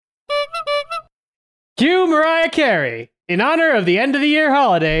Cue Mariah Carey. In honor of the end of the year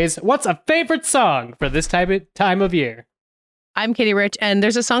holidays, what's a favorite song for this time of year? I'm Katie Rich, and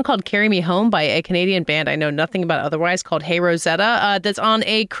there's a song called Carry Me Home by a Canadian band I know nothing about otherwise called Hey Rosetta that's on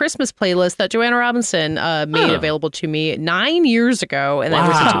a Christmas playlist that Joanna Robinson made available to me 9 years ago, and I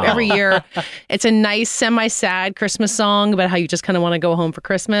listen to every year. It's a nice, semi-sad Christmas song about how you just kind of want to go home for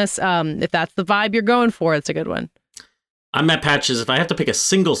Christmas. If that's the vibe you're going for, it's a good one. I'm Matt Patches. If I have to pick a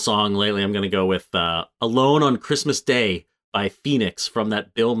single song lately, I'm going to go with Alone on Christmas Day by Phoenix from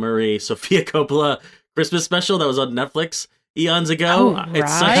that Bill Murray, Sofia Coppola Christmas special that was on Netflix eons ago. Oh,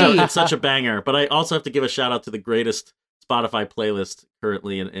 it's such a banger. But I also have to give a shout out to the greatest Spotify playlist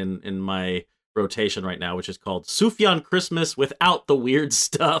currently in my rotation right now, which is called Sufjan Christmas without the weird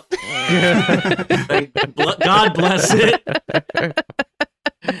stuff. God bless it.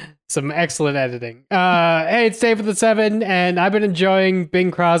 Some excellent editing. Hey, it's Dave with the 7, and I've been enjoying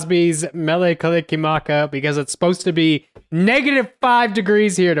Bing Crosby's Mele Kalikimaka because it's supposed to be -5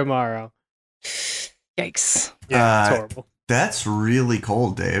 degrees here tomorrow. Yikes. Yeah, it's horrible. That's really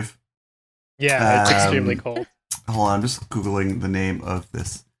cold, Dave. Yeah, it's extremely cold. Hold on, I'm just Googling the name of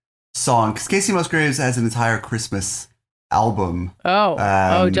this song, because Casey Musgraves has an entire Christmas album. Don't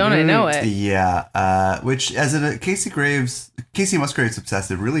I know it? Yeah, which as a Casey Musgraves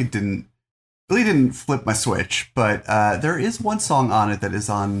obsessive really didn't flip my switch, but there is one song on it that is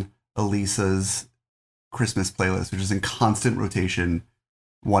on Elisa's Christmas playlist, which is in constant rotation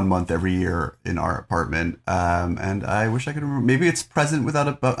 1 month every year in our apartment. And I wish I could remember. Maybe it's Present Without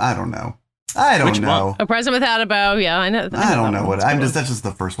a Bow. I don't know. A Present Without a Bow. Yeah, I know. I don't know what. That's just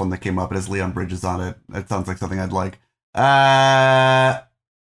the first one that came up. It has Leon Bridges on it. It sounds like something I'd like. What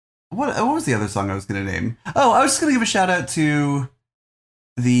was the other song I was going to name? Oh, I was just going to give a shout out to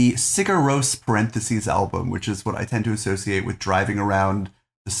the Cigaros Parentheses album, which is what I tend to associate with driving around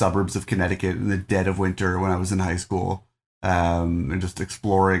the suburbs of Connecticut in the dead of winter when I was in high school, and just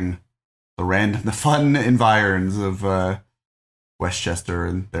exploring the fun environs of Westchester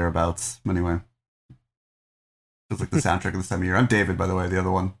and thereabouts. Anyway, feels like the soundtrack of this time of year. I'm David, by the way, the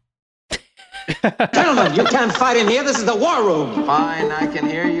other one. Gentlemen, you can't fight in here. This is the war room. Fine, I can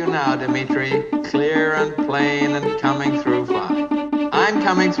hear you now, Dimitri. Clear and plain and coming through fine. I'm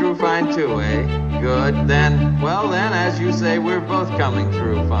coming through fine too, eh? Good. Then, as you say, we're both coming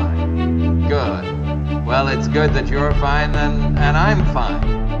through fine. Good. Well, it's good that you're fine and I'm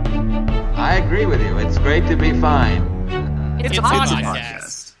fine. I agree with you. It's great to be fine. It's a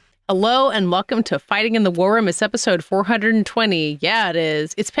podcast. Hello and welcome to Fighting in the War Room. It's episode 420. Yeah, it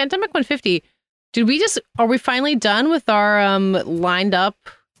is. It's Pandemic 150. Are we finally done with our lined up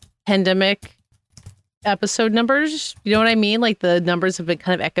pandemic episode numbers? You know what I mean? Like the numbers have been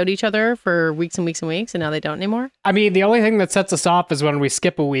kind of echoed each other for weeks and weeks and weeks, and now they don't anymore. I mean, the only thing that sets us off is when we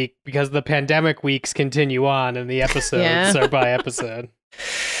skip a week because the pandemic weeks continue on and the episodes are by episode.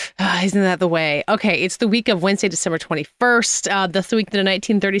 Isn't that the way? Okay, it's the week of Wednesday, December 21st. That's the week that in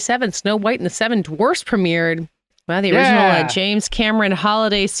 1937, Snow White and the Seven Dwarfs premiered. Well, the original James Cameron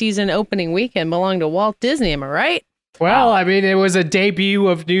holiday season opening weekend belonged to Walt Disney, am I right? Well, I mean, it was a debut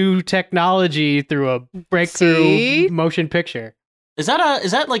of new technology through a breakthrough motion picture. Is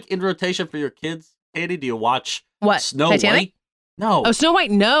that like in rotation for your kids, Katie? Do you watch what? Snow Titanic? White? No. Oh, Snow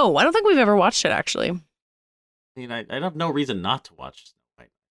White? No, I don't think we've ever watched it actually. I mean, I have no reason not to watch Snow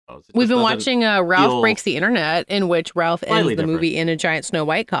White. We've been watching Ralph Breaks the Internet, in which Ralph ends the movie in a giant Snow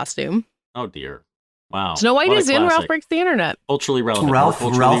White costume. Oh dear. Wow. Snow White is in Ralph Breaks the Internet. Culturally relevant. Ralph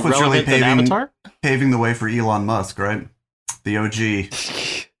was really paving the way for Elon Musk, right? The OG.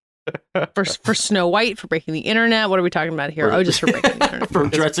 for Snow White, for breaking the internet. What are we talking about here? Just for breaking the internet. For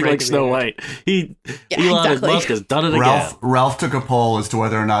dressing like Snow White. Elon Musk has done it again. Ralph took a poll as to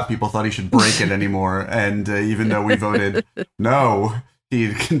whether or not people thought he should break it anymore. And even though we voted no,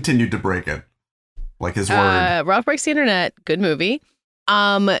 he continued to break it. Like his word. Ralph Breaks the Internet. Good movie.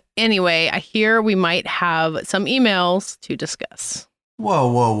 Anyway, I hear we might have some emails to discuss.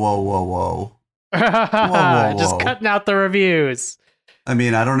 Whoa. Just cutting out the reviews. I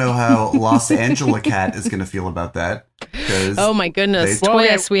mean, I don't know how Los Angeles Cat is going to feel about that. Oh my goodness!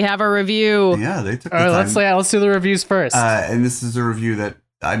 Twist, we have a review. Yeah, they took the time. Let's do the reviews first. And this is a review that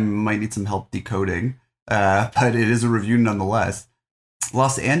I might need some help decoding, but it is a review nonetheless.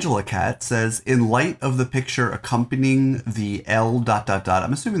 Los Angeles Cat says, in light of the picture accompanying the L ...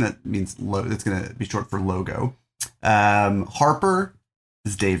 I'm assuming that means it's going to be short for logo. Harper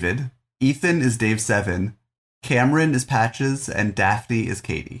is David. Ethan is Dave 7. Cameron is Patches, and Daphne is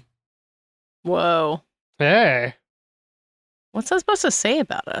Katie. Whoa. Hey. What's that supposed to say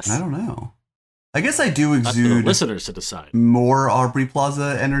about us? I don't know. I guess I do That's for the exude listeners to decide. more Aubrey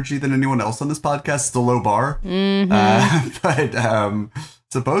Plaza energy than anyone else on this podcast. It's a low bar, but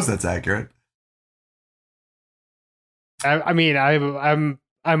suppose that's accurate. I mean,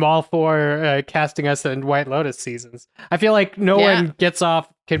 I'm all for casting us in White Lotus seasons. I feel like no one gets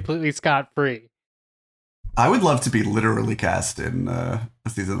off completely scot-free. I would love to be literally cast in a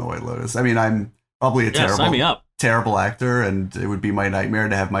season of The White Lotus. I mean, I'm probably a sign me up. terrible actor, and it would be my nightmare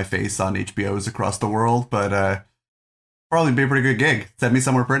to have my face on HBOs across the world, but probably be a pretty good gig. Send me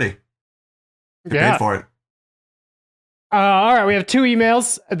somewhere pretty. Get paid for it. All right, we have 2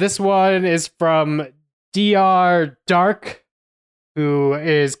 emails. This one is from Dr. Dark, who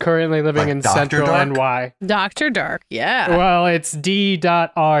is currently living in Dr. Central Dark? NY. Dr. Dark, yeah. Well, it's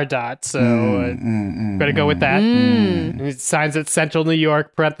D.R. So better go with that. And it signs it Central New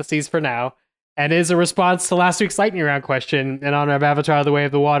York, parentheses for now, and is a response to last week's lightning round question in honor of Avatar: The Way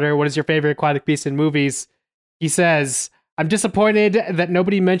of the Water. What is your favorite aquatic beast in movies? He says, I'm disappointed that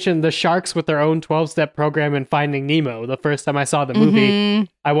nobody mentioned the sharks with their own 12-step program in Finding Nemo. The first time I saw the movie,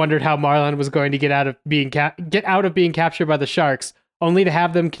 I wondered how Marlin was going to get out of being captured by the sharks, only to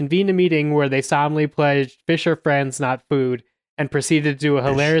have them convene a meeting where they solemnly pledged fish are friends, not food, and proceeded to do a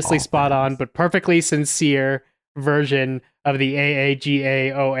hilariously spot-on but perfectly sincere version of the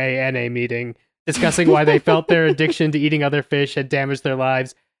AAGAOANA meeting, discussing why they felt their addiction to eating other fish had damaged their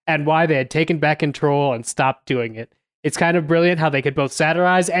lives and why they had taken back control and stopped doing it. It's kind of brilliant how they could both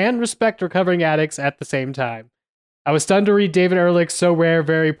satirize and respect recovering addicts at the same time. I was stunned to read David Ehrlich's so rare,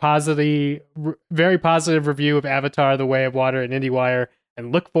 very positive review of Avatar: The Way of Water in IndieWire,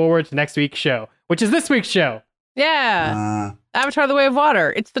 and look forward to next week's show, which is this week's show. Yeah. Avatar: The Way of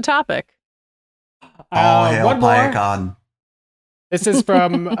Water. It's the topic. All hail one more. Payakan. This is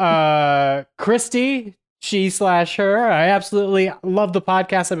from Christy, she/her. I absolutely love the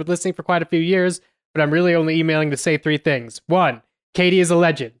podcast. I've been listening for quite a few years, but I'm really only emailing to say 3 things. 1, Katie is a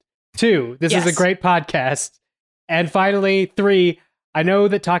legend. 2, this is a great podcast. And finally, 3, I know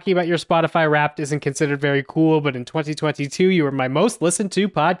that talking about your Spotify Wrapped isn't considered very cool, but in 2022, you were my most listened to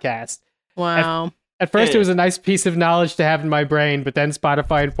podcast. Wow. At first, it was a nice piece of knowledge to have in my brain, but then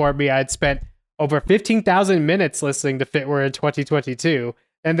Spotify informed me I had spent over 15,000 minutes listening to Fitware in 2022,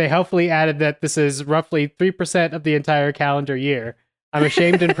 and they helpfully added that this is roughly 3% of the entire calendar year. I'm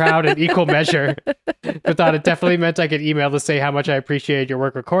ashamed and proud in equal measure, but thought it definitely meant I could email to say how much I appreciated your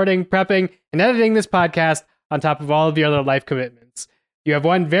work recording, prepping, and editing this podcast on top of all of your other life commitments. You have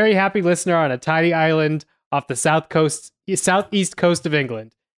one very happy listener on a tiny island off the southeast coast of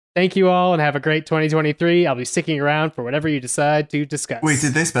England. Thank you all and have a great 2023. I'll be sticking around for whatever you decide to discuss. Wait,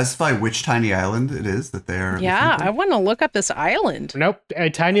 did they specify which tiny island it is that they're... Yeah, I want to look up this island. Nope, a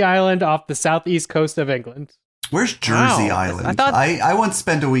tiny island off the southeast coast of England. Where's Jersey Wow. Island? I once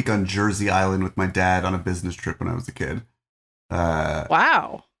spent a week on Jersey Island with my dad on a business trip when I was a kid.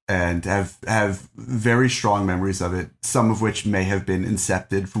 Wow. And have very strong memories of it, some of which may have been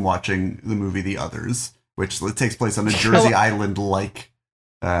incepted from watching the movie The Others, which takes place on a Jersey Island-like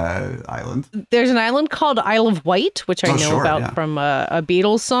island. There's an island called Isle of Wight, which I know about from a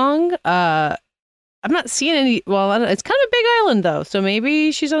Beatles song. I'm not seeing any. Well, it's kind of a big island though, so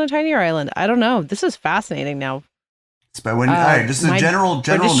maybe she's on a tinier island. I don't know. This is fascinating now. But when, all right, just a general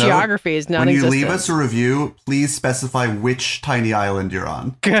note. Geography is when you leave us a review, please specify which tiny island you're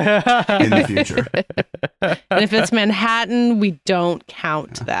on in the future. And if it's Manhattan, we don't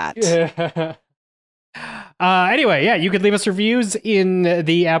count that. Anyway, yeah, you could leave us reviews in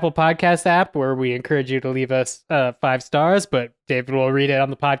the Apple Podcast app, where we encourage you to leave us 5 stars, but David will read it on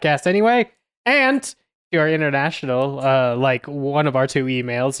the podcast anyway. And if you're international, like one of our 2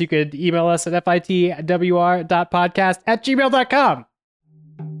 emails, you could email us at fitwr.podcast@gmail.com.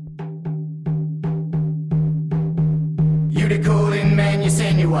 You the coolin' man, you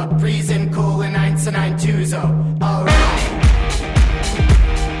send you up, freezing cool in 1992, alright.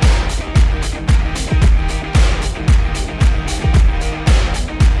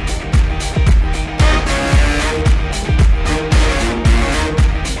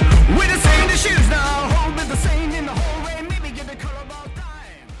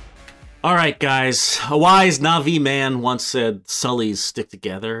 All right, guys. A wise Na'vi man once said, "Sullies stick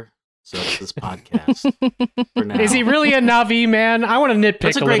together." So that's this podcast for now. Is he really a Na'vi man? I want to nitpick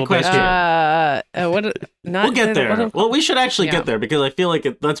That's a great question. We'll get there. Well, we should actually get there because I feel like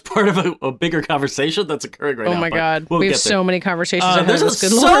that's part of a bigger conversation that's occurring right now. Oh my God. We'll we have so many conversations ahead of us.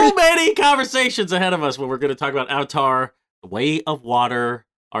 Good Lord. Many conversations ahead of us when we're going to talk about Avatar: The Way of Water,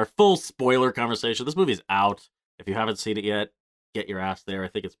 our full spoiler conversation. This movie's out. If you haven't seen it yet, get your ass there. I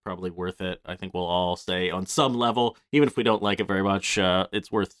think it's probably worth it. I think we'll all say on some level, even if we don't like it very much,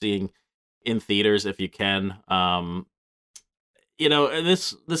 it's worth seeing. in theaters if you can.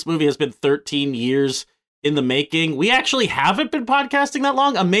 This movie has been 13 years in the making. We actually haven't been podcasting that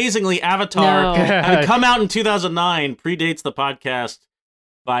long. Amazingly, Avatar having come out in 2009 predates the podcast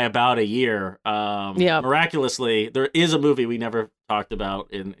by about a year. Miraculously, there is a movie we never talked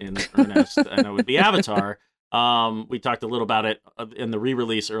about in earnest, and it would be Avatar. We talked a little about it in the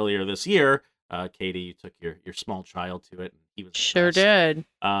re-release earlier this year. Katie, you took your small child to it. And he was sure did.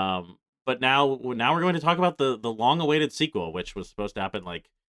 But now we're going to talk about the long-awaited sequel, which was supposed to happen like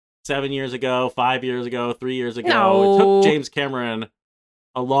 7 years ago, 5 years ago, 3 years ago. No. It took James Cameron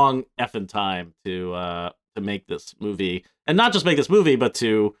a long effing time to make this movie, and not just make this movie, but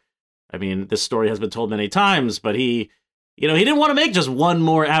this story has been told many times, but he didn't want to make just one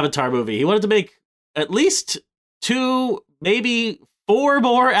more Avatar movie. He wanted to make at least 2, maybe 4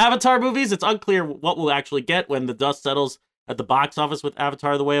 more Avatar movies. It's unclear what we'll actually get when the dust settles at the box office with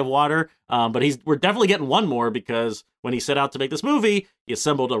Avatar: The Way of Water. But we're definitely getting one more, because when he set out to make this movie, he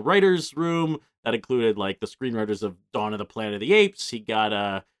assembled a writer's room that included like the screenwriters of Dawn of the Planet of the Apes. He got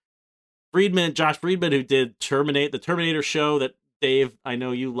Josh Friedman, who did the Terminator show that Dave, I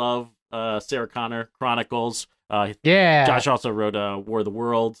know you love, Sarah Connor Chronicles. Josh also wrote War of the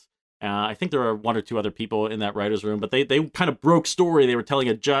Worlds. I think there are 1 or 2 other people in that writer's room, but they kind of broke story. They were telling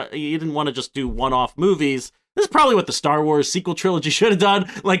you didn't want to just do one-off movies. This is probably what the Star Wars sequel trilogy should have done,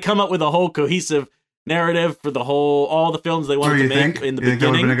 like come up with a whole cohesive narrative for all the films they wanted to make in the beginning.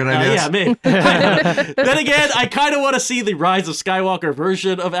 That would have been a good idea? Yeah, maybe. Then again, I kind of want to see the Rise of Skywalker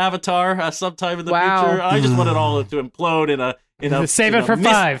version of Avatar sometime in the future. I just want it all to implode in a save it for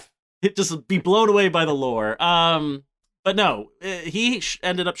 5. It just be blown away by the lore. But no, he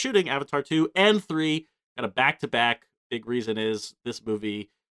ended up shooting Avatar 2 and 3 kind of back-to-back. Big reason is this movie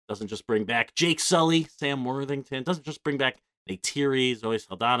doesn't just bring back Jake Sully, Sam Worthington, doesn't just bring back Neytiri, Zoe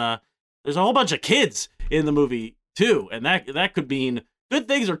Saldana. There's a whole bunch of kids in the movie too, and that could mean good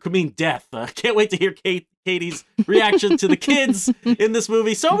things or could mean death. Can't wait to hear Katie's reaction to the kids in this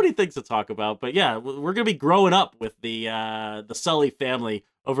movie. So many things to talk about, but yeah, we're gonna be growing up with the Sully family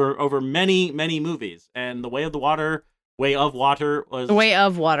over many movies, and The Way of Water was The Way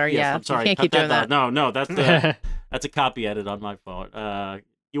of Water. Yes, yeah, I'm sorry. you can't keep doing that. No, that's a copy edit on my phone.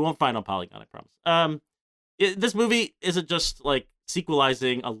 You won't find on Polygon, I promise. This movie isn't just like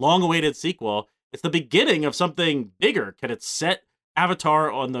sequelizing a long-awaited sequel. It's the beginning of something bigger. Can it set Avatar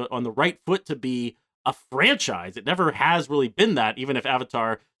on the right foot to be a franchise? It never has really been that. Even if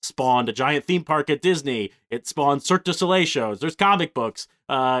Avatar spawned a giant theme park at Disney, it spawned Cirque du Soleil shows. There's comic books.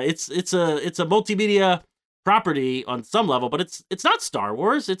 It's a multimedia property on some level, but it's not Star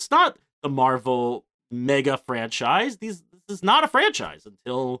Wars. It's not the Marvel mega franchise. This is not a franchise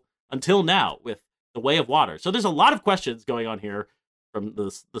until now with The Way of Water. So there's a lot of questions going on here, from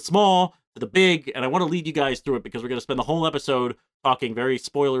the small to the big, and I want to lead you guys through it because we're going to spend the whole episode talking very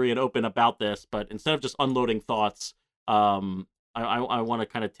spoilery and open about this. But instead of just unloading thoughts, I want to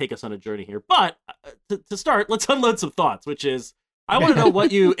kind of take us on a journey here. But to start, let's unload some thoughts, which is I want to know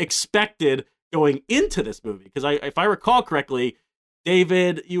what you expected going into this movie, because if I recall correctly,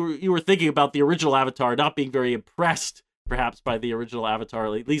 David, you were thinking about the original Avatar, not being very impressed perhaps by the original Avatar,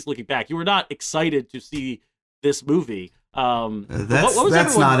 at least looking back. You were not excited to see this movie.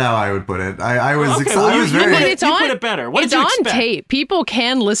 That's not how I would put it. I was okay, excited. Well, I was very. You put it better. What it's did you on expect? tape. People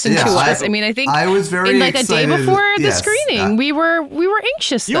can listen to us. I mean, I think I was very in like excited. a day before the Yes, screening, we were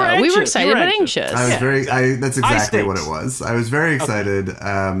anxious though. You were anxious. We were excited You were but anxious. anxious. I was very. That's exactly what it stakes. was. I was very excited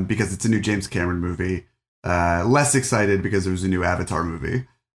because it's a new James Cameron movie. Less excited because it was a new Avatar movie.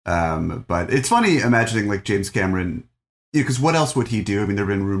 But it's funny imagining like James Cameron, because what else would he do? I mean, there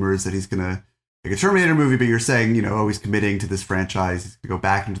have been rumors that he's gonna make a Terminator movie, but you're saying, he's committing to this franchise. He's gonna go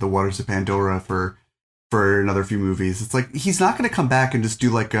back into the waters of Pandora for another few movies. It's like he's not gonna come back and just do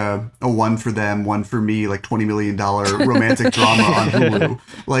like a one for them, one for me, like $20 million romantic drama on Hulu.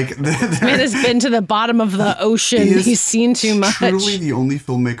 Like Man has been to the bottom of the ocean. He's seen too much. Truly the only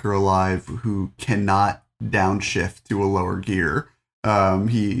filmmaker alive who cannot downshift to a lower gear.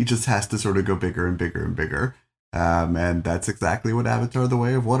 He just has to sort of go bigger and bigger and bigger. And that's exactly what Avatar: The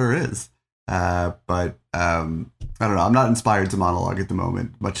Way of Water is. But I don't know. I'm not inspired to monologue at the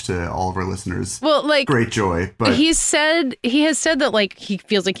moment, much to all of our listeners. Well, like great joy. But he has said that like he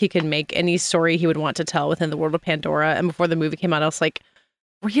feels like he could make any story he would want to tell within the world of Pandora. And before the movie came out, I was like,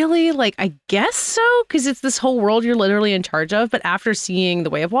 really? Like, I guess so, because it's this whole world you're literally in charge of. But after seeing The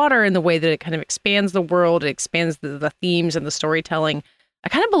Way of Water and the way that it kind of expands the world, it expands the themes and the storytelling, I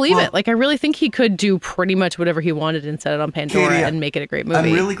kind of believe it. Like, I really think he could do pretty much whatever he wanted and set it on Pandora and make it a great movie.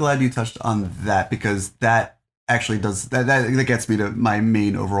 I'm really glad you touched on that, because that actually does that gets me to my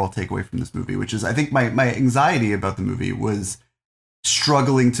main overall takeaway from this movie, which is I think my anxiety about the movie was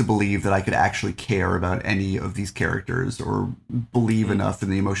struggling to believe that I could actually care about any of these characters or believe enough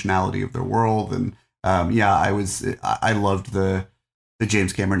in the emotionality of their world. And I loved the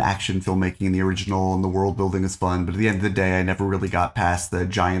James Cameron action filmmaking in the original, and the world building is fun, but at the end of the day, I never really got past the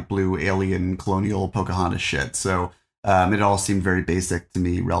giant blue alien colonial Pocahontas shit. So it all seemed very basic to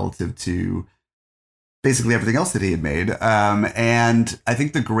me relative to basically everything else that he had made. And I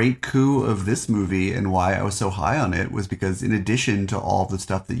think the great coup of this movie and why I was so high on it was because in addition to all the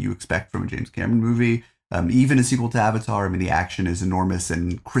stuff that you expect from a James Cameron movie, even a sequel to Avatar, I mean, the action is enormous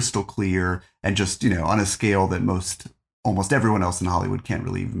and crystal clear and just, on a scale that almost everyone else in Hollywood can't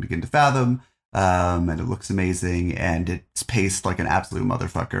really even begin to fathom. And it looks amazing and it's paced like an absolute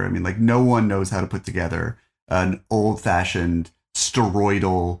motherfucker. I mean, like no one knows how to put together an old-fashioned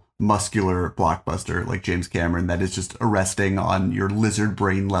steroidal muscular blockbuster like James Cameron that is just arresting on your lizard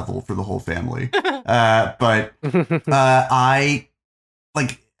brain level for the whole family. But I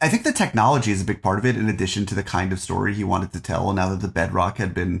think the technology is a big part of it, in addition to the kind of story he wanted to tell now that the bedrock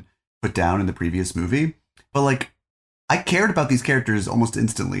had been put down in the previous movie. But like, I cared about these characters almost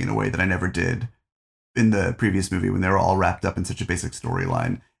instantly in a way that I never did in the previous movie when they were all wrapped up in such a basic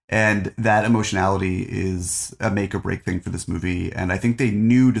storyline. And that emotionality is a make or break thing for this movie. And I think they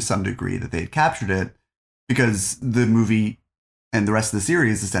knew to some degree that they had captured it because the movie and the rest of the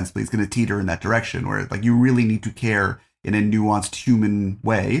series ostensibly is going to teeter in that direction where like you really need to care in a nuanced human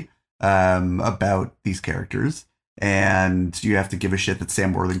way about these characters. And you have to give a shit that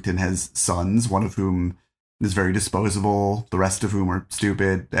Sam Worthington has sons, one of whom is very disposable, the rest of whom are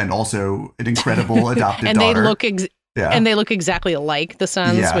stupid, and also an incredible adopted and daughter. And they look exactly alike, the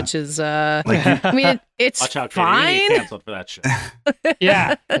sons, which is, I mean, it's Watch out, fine. Katie, you get canceled for that shit.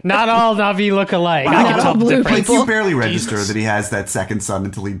 Yeah, not all Na'vi look alike. Not It's all all blue different. Like, people. you barely register Jesus. that he has that second son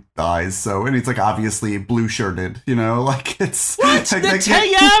until he dies. So, and it's like obviously blue shirted, like it's What? like,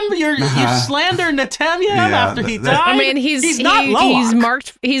 Netayam? You slander Netayam after he died? I mean, he's not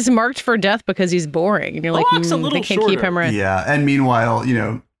Loak. He's marked for death because he's boring, and you're like, Loak's a little they can't keep shorter. him around. Yeah, and meanwhile,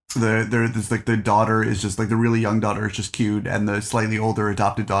 there's like the daughter is just like the really young daughter is just cute, and the slightly older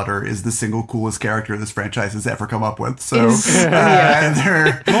adopted daughter is the single coolest character this franchise has ever come up with. So she's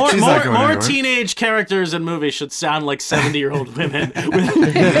not going More anywhere. teenage characters in movies should sound like 70-year-old women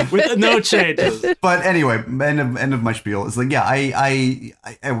with no changes. But anyway, end of my spiel is like, yeah, I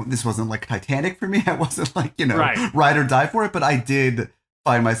this wasn't like Titanic for me. I wasn't like, Right. ride or die for it, but I did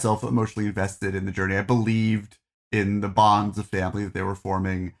find myself emotionally invested in the journey. I believed in the bonds of family that they were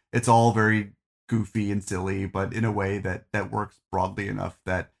forming. It's all very goofy and silly, but in a way that works broadly enough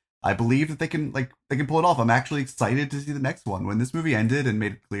that I believe that they can pull it off. I'm actually excited to see the next one. When this movie ended and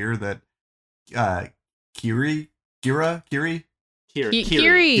made it clear that Kiri Kiri.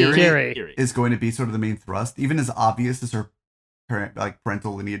 is going to be sort of the main thrust, even as obvious as her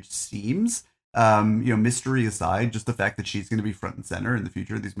parental lineage seems. Mystery aside, just the fact that she's going to be front and center in the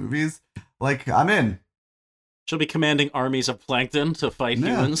future of these movies, like, I'm in. She'll be commanding armies of plankton to fight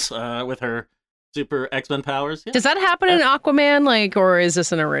humans with her super X-Men powers. Yeah. Does that happen in Aquaman, or is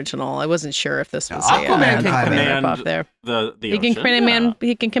this an original? I wasn't sure if this was Aquaman can command command up there. the He ocean. can command.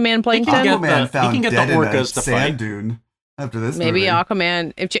 He can command plankton. Aquaman he found can get dead the in a orcas to sand fight. dune after this Maybe movie.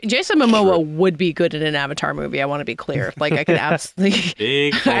 Aquaman. If Jason Momoa would be good in an Avatar movie, I want to be clear. Like, I could absolutely.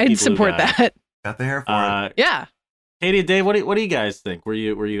 Big bulky I'd blue support guy. that. Got the hair for it. Yeah. Katie, Dave, what do you guys think? Were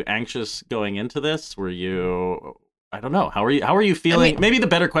you anxious going into this? Were you? I don't know. How are you feeling? Maybe the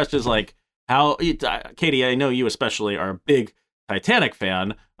better question is like how. Katie, I know you especially are a big Titanic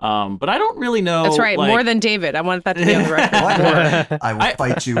fan, but I don't really know. That's right. More than David. I want that to be on the record. I will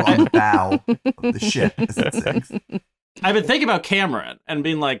fight you on the bow of the ship as it sinks. I've been thinking about Cameron and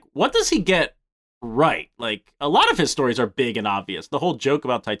being like, what does he get right? Like, a lot of his stories are big and obvious. The whole joke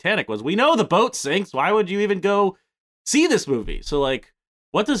about Titanic was, we know the boat sinks. Why would you even go see this movie? So, like,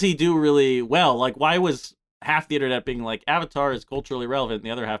 what does he do really well? Like, why was half the internet being like, Avatar is culturally relevant, and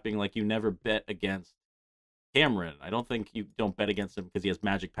the other half being like, you never bet against Cameron? I don't think you don't bet against him because he has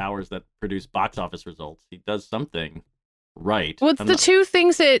magic powers that produce box office results. He does something right. Well, it's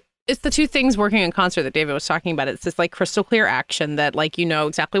the two things working in concert that David was talking about. It's this like crystal clear action that like,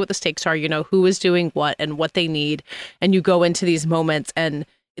 exactly what the stakes are, who is doing what and what they need. And you go into these moments and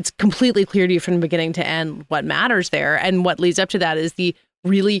it's completely clear to you from the beginning to end what matters there. And what leads up to that is the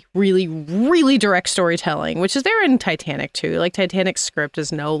really, really, really direct storytelling, which is there in Titanic too. Like, Titanic's script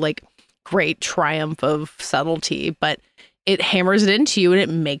is no like great triumph of subtlety, but it hammers it into you and it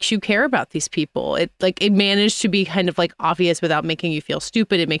makes you care about these people. It managed to be kind of like obvious without making you feel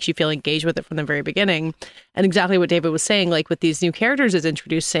stupid. It makes you feel engaged with it from the very beginning. And exactly what David was saying, like with these new characters it's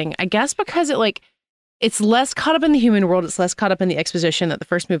introducing, I guess because it's less caught up in the human world. It's less caught up in the exposition that the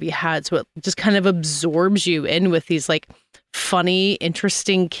first movie had. So it just kind of absorbs you in with these like funny,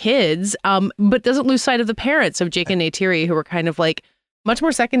 interesting kids, but doesn't lose sight of the parents of Jake and Neytiri, who are kind of like much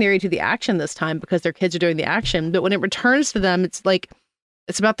more secondary to the action this time because their kids are doing the action. But when it returns to them,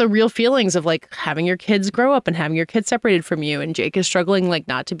 it's about the real feelings of like having your kids grow up and having your kids separated from you. And Jake is struggling like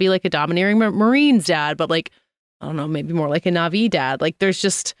not to be like a domineering Marines dad, but like, I don't know, maybe more like a Na'vi dad. Like there's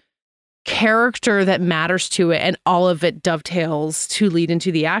just character that matters to it, and all of it dovetails to lead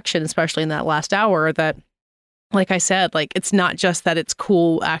into the action, especially in that last hour. That, like I said, like it's not just that it's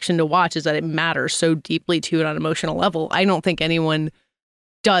cool action to watch, is that it matters so deeply to it on an emotional level. I don't think anyone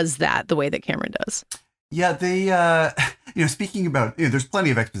does that the way that Cameron does. Yeah, they speaking about, there's plenty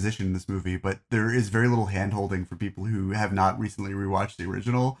of exposition in this movie, but there is very little hand-holding for people who have not recently rewatched the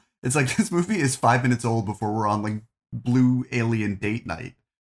original. It's like this movie is 5 minutes old before we're on like Blue Alien date night.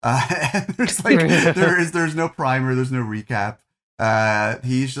 And there's no primer, there's no recap.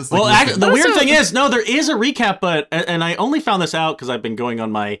 He's just like, well, actually, the weird thing is, no, there is a recap, but and I only found this out because I've been going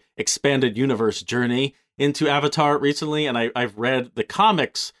on my expanded universe journey into Avatar recently, and I've read the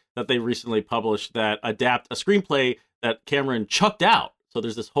comics that they recently published that adapt a screenplay that Cameron chucked out. So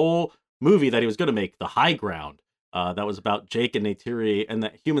there's this whole movie that he was going to make, The High Ground, that was about Jake and Neytiri and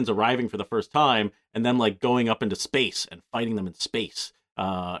the humans arriving for the first time and them like going up into space and fighting them in space.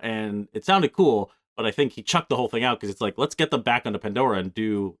 And it sounded cool, but I think he chucked the whole thing out because it's like, let's get them back onto Pandora and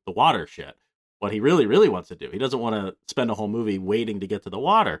do the water shit. What he really, really wants to do. He doesn't want to spend a whole movie waiting to get to the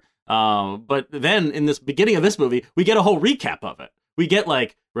water. But then in this beginning of this movie, we get a whole recap of it. We get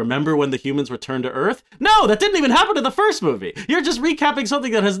like, remember when the humans returned to Earth? No, that didn't even happen in the first movie. You're just recapping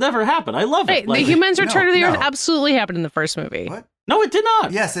something that has never happened. I love it. The humans return to the Earth absolutely happened in the first movie. What? No, it did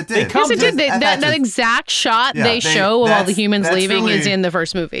not. Yes, it did. Yes, it did. That exact shot they show of all the humans leaving is in the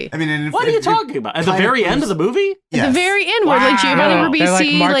first movie. I mean, what are you talking about? At the very end of the movie? At the very end, where like Giovanni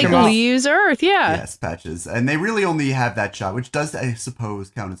Ribisi like leaves Earth. Yeah. Yes, Patches. And they really only have that shot, which does, I suppose,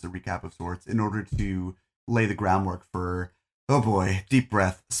 count as a recap of sorts, in order to lay the groundwork for, oh boy, deep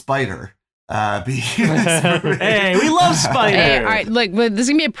breath, Spider. Hey, we love Spider. Hey, all right, look, this is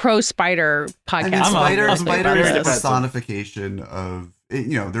gonna be a pro Spider podcast. I mean, Spider is the personification of,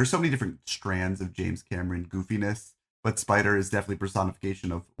 there's so many different strands of James Cameron goofiness, but Spider is definitely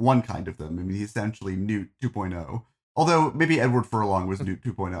personification of one kind of them. I mean, he's essentially Newt 2.0. Although maybe Edward Furlong was Newt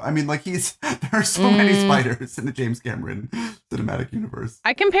 2.0. I mean, like there are so many spiders in the James Cameron cinematic universe.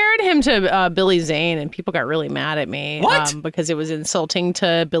 I compared him to Billy Zane, and people got really mad at me. What? Because it was insulting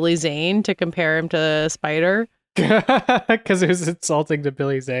to Billy Zane to compare him to Spider. Because it was insulting to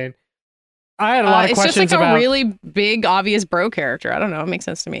Billy Zane. I had a lot of questions about... It's just like a really big, obvious bro character. I don't know. It makes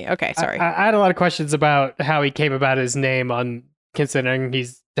sense to me. Okay, sorry. I had a lot of questions about how he came about his name, considering he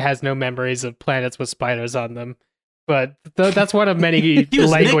has no memories of planets with spiders on them. But that's one of many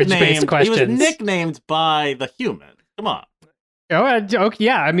language-based questions. He was nicknamed by the human. Come on. Oh,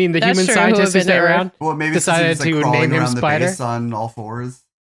 yeah. I mean, the That's human true, scientists who stay around decided to name him Spider. The base on all fours.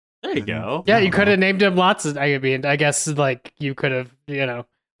 There you go. Yeah, you could have named him lots of... I mean, I guess like you could have,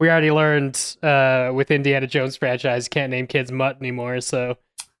 we already learned with Indiana Jones franchise, can't name kids Mutt anymore, so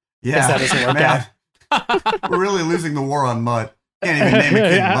yeah, that doesn't work out. We're really losing the war on Mutt. Can't even name a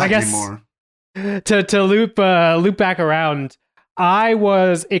kid Mutt anymore. To loop back around, I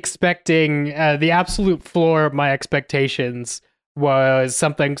was expecting the absolute floor of my expectations was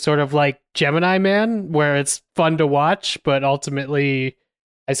something sort of like Gemini Man, where it's fun to watch, but ultimately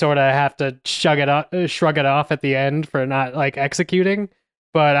I sort of have to shrug it off at the end for not like executing.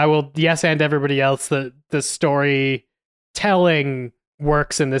 But I will and everybody else that the storytelling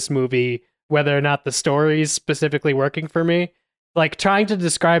works in this movie, whether or not the story is specifically working for me. Like trying to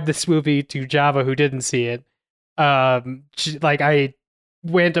describe this movie to Java, who didn't see it, I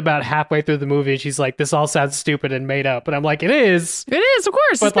went about halfway through the movie and she's like, "This all sounds stupid and made up," and I'm like, "It is, of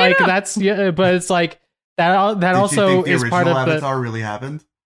course." But like that's but it's like that. That also is part of the Avatar really happened.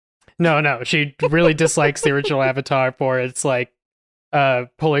 No, she really dislikes the original Avatar for its like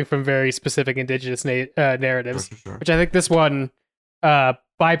pulling from very specific indigenous narratives, Sure. which I think this one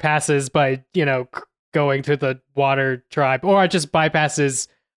bypasses by going to the water tribe, or it just bypasses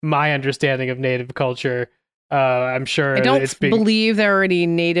my understanding of native culture. I'm sure I don't believe there are any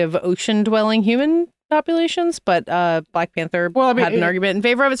native ocean-dwelling human populations, but Black Panther had an argument in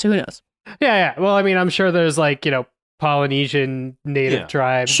favor of it, so who knows? Yeah. Well, I mean, I'm sure there's like, Polynesian native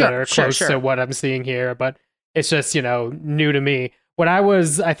tribes that are close to what I'm seeing here, but it's just, new to me. What I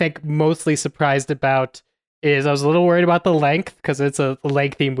was, I think, mostly surprised about is I was a little worried about the length because it's a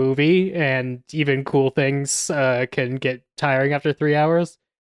lengthy movie and even cool things can get tiring after 3 hours.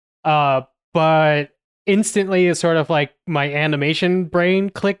 But instantly it's sort of like my animation brain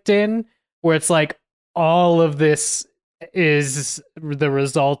clicked in where it's like all of this is the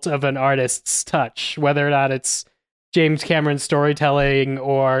result of an artist's touch, whether or not it's James Cameron's storytelling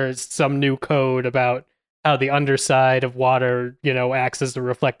or some new code about how the underside of water, acts as the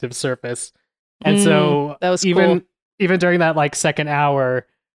reflective surface. And so that was even cool. even during that like second hour,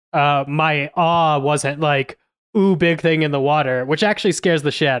 my awe wasn't like, ooh, big thing in the water, which actually scares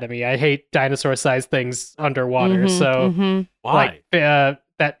the shit out of me. I hate dinosaur-sized things underwater. So Why? that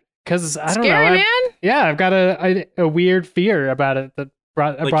because I don't Scary, know. man. Yeah, I've got a weird fear about it that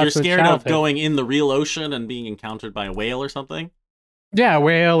brought Like brought you're since scared of childhood. going in the real ocean and being encountered by a whale or something? Yeah, a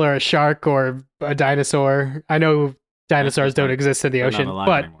whale or a shark or a dinosaur. I know dinosaurs don't exist in the They're ocean, not alive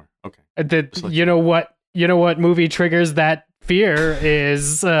but anymore. Okay. Just let you know what movie triggers that fear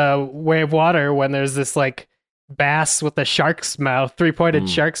is Way of Water when there's this like bass with a shark's mouth, three-pointed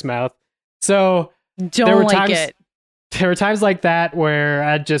shark's mouth. So Don't like it. there were times like that where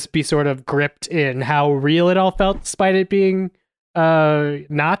I'd just be sort of gripped in how real it all felt, despite it being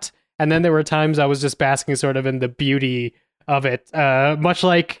not. And then there were times I was just basking sort of in the beauty of it, much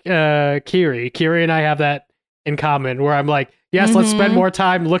like Kiri. Kiri and I have that in common, where I'm like, yes, let's spend more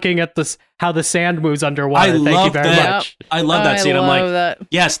time looking at this, how the sand moves underwater. Thank you very much. I love that scene. I'm love like, that.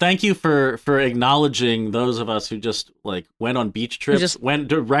 yes, thank you for acknowledging those of us who just like went on beach trips, went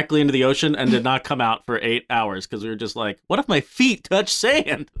directly into the ocean, and did not come out for 8 hours because we were just like, what if my feet touch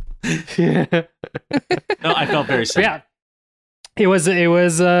sand? No, I felt very sad. Yeah, it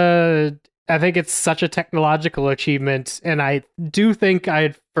was. I think it's such a technological achievement, and I do think I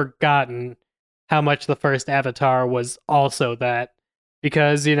had forgotten how much the first Avatar was also that,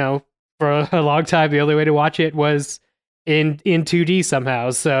 because for a long time the only way to watch it was in 2D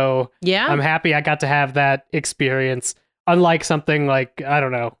somehow. So Yeah. I'm happy I got to have that experience, unlike something like, I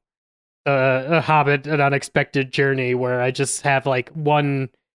don't know, a Hobbit, An Unexpected Journey, where I just have like one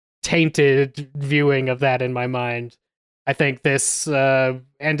tainted viewing of that in my mind. I think this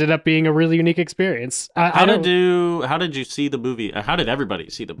ended up being a really unique experience. How did you see the movie? How did everybody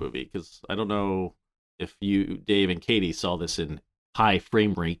see the movie? Because I don't know if you, Dave and Katie, saw this in high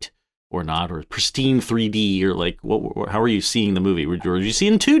frame rate or not, or pristine 3D, or like how are you seeing the movie? Were you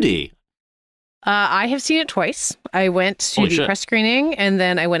seeing 2D? I have seen it twice. I went to the press screening, and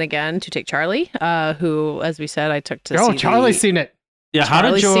then I went again to take Charlie, who, as we said, I took to see. Oh, Charlie's seen it. Yeah, how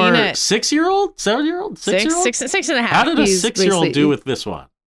did Charlie's your seen it. 6-year-old, 7-year-old, 6-year-old? Six and a half. How did a He's 6-year-old basically- do with this one?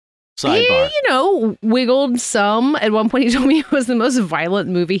 Sidebar. He, wiggled some. At one point, he told me it was the most violent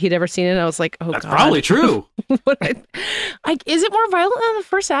movie he'd ever seen, and I was like, "Oh, That's God." probably true. Is it more violent than the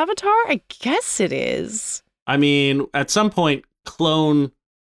first Avatar? I guess it is. I mean, at some point, clone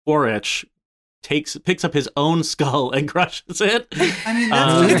Quaritch picks up his own skull and crushes it. I mean,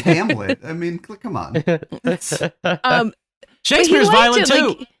 that's just Hamlet. I mean, come on. Shakespeare's But he violent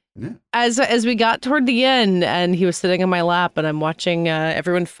liked it, too. Yeah. As we got toward the end, and he was sitting on my lap, and I'm watching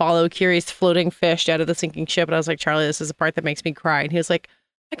everyone follow Kiri's floating fish out of the sinking ship, and I was like, Charlie, this is the part that makes me cry. And he was like,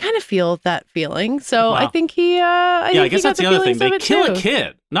 I kind of feel that feeling. So Wow. I think he. I guess that's the other thing. They kill too. a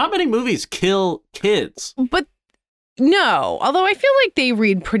kid. Not many movies kill kids. But no, although I feel like they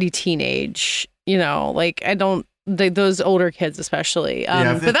read pretty teenage. Like I don't. Those older kids especially.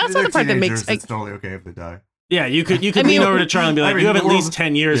 If But that's not the part that makes. It's totally okay if they die. Yeah, you could lean over to Charlie and be like, I mean, you have the at world- least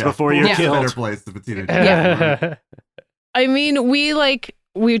 10 years before the you're world's a better killed. place if a teenager. Yeah. I mean,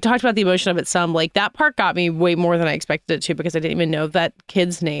 we talked about the emotion of it some. Like that part got me way more than I expected it to, because I didn't even know that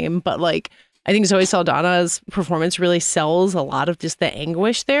kid's name. But like, I think Zoe Saldana's performance really sells a lot of just the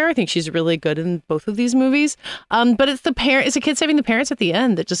anguish there. I think she's really good in both of these movies. But it's it's a kid saving the parents at the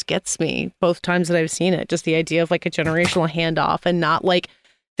end that just gets me both times that I've seen it. Just the idea of like a generational handoff, and not like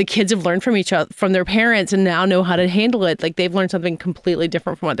the kids have learned from their parents and now know how to handle it. Like they've learned something completely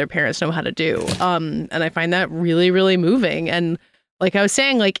different from what their parents know how to do. And I find that really, really moving. And like I was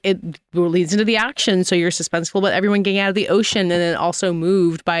saying, like it leads into the action. So you're suspenseful about everyone getting out of the ocean, and then also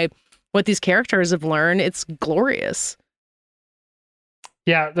moved by what these characters have learned. It's glorious.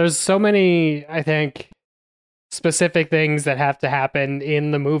 Yeah, there's so many, I think, specific things that have to happen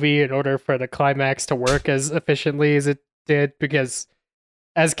in the movie in order for the climax to work as efficiently as it did, because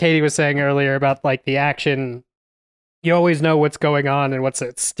as Katie was saying earlier about like the action, you always know what's going on and what's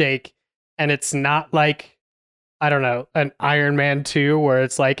at stake, and it's not like, I don't know, an Iron Man 2 where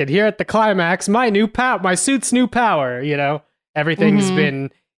it's like, and here at the climax, my suit's new power, everything's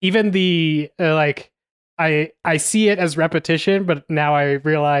been, even the I see it as repetition, but now I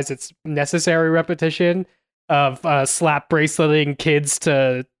realize it's necessary repetition of slap braceleting kids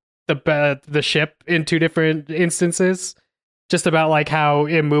to the ship in two different instances. Just about like how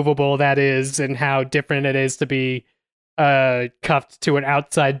immovable that is and how different it is to be cuffed to an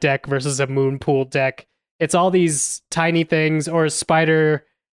outside deck versus a moon pool deck. It's all these tiny things, or Spider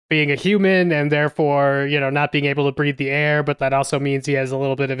being a human and therefore, not being able to breathe the air, but that also means he has a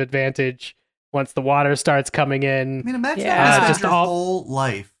little bit of advantage once the water starts coming in. I mean, imagine Yeah. having Just your all- whole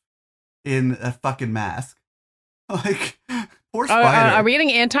life in a fucking mask. Like, poor Oh, Spider. are we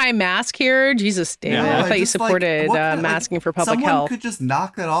getting anti-mask here? Jesus, David. Yeah, I thought you just, like, supported what kind of- masking for public someone health. could just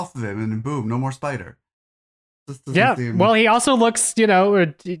knock that off of him and boom, no more Spider. This doesn't Yeah, seem- well, he also looks,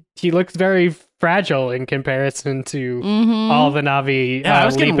 he looks very fragile in comparison to Mhm. all the Navi. Yeah, I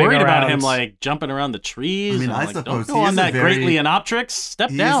was getting leaping worried about around. him like jumping around the trees. I mean, and, I like, suppose don't he go is on a that very- great Leonoptrix. Step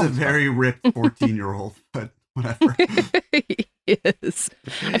he down. is a very ripped 14-year-old, but whatever. Yes.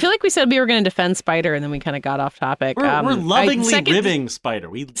 I feel like we said we were going to defend Spider, and then we kind of got off topic. We're lovingly ribbing Spider.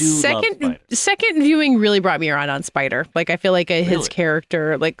 We do love Spider. Second viewing really brought me around on Spider. Like, I feel like his Really?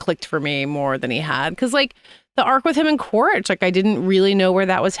 character like clicked for me more than he had, because like the arc with him and Quaritch, like I didn't really know where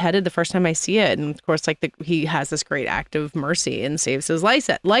that was headed the first time I see it, and of course, like he has this great act of mercy and saves his life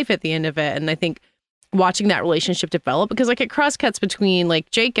at the end of it, and I think watching that relationship develop, because like it cross cuts between like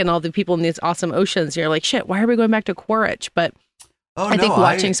Jake and all the people in these awesome oceans. You're like, shit, why are we going back to Quaritch? But Oh, I think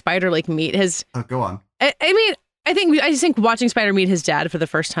watching Spider like meet his, go on. I mean, I just think watching Spider meet his dad for the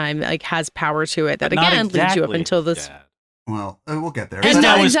first time like has power to it that But not again leads you up exactly until his this. dad. Well, we'll get there. It's His not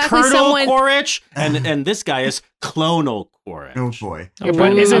dad was exactly Colonel someone- Quaritch, and this guy is Clonal Quaritch. Oh boy. Yeah,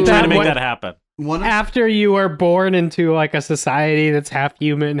 but isn't I'm trying that to make what- that happen. One of, After you are born into like a society that's half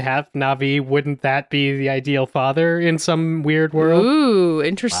human, half Navi, wouldn't that be the ideal father in some weird world? Ooh,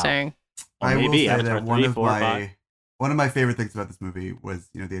 interesting. Well, I will maybe say Avatar that one 3, of 4, 5. one of my favorite things about this movie was,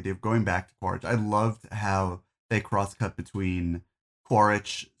 the idea of going back to Quaritch. I loved how they cross-cut between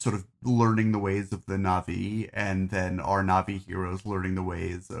Quaritch sort of learning the ways of the Navi and then our Navi heroes learning the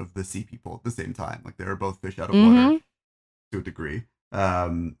ways of the sea people at the same time. Like, they were both fish out of water to a degree.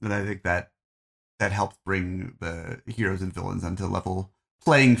 And I think that helps bring the heroes and villains onto a level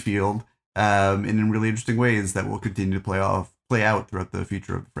playing field in really interesting ways that will continue to play out throughout the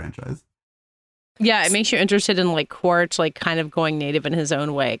future of the franchise. Yeah, it makes you interested in like Quaritch, like kind of going native in his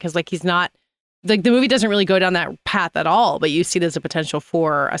own way, because like he's not like the movie doesn't really go down that path at all, but you see it as a potential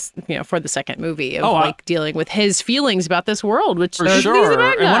for us, for the second movie of like dealing with his feelings about this world, which For he's sure. the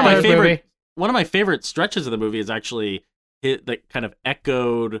bad And guy. one of my favorite stretches of the movie is actually that kind of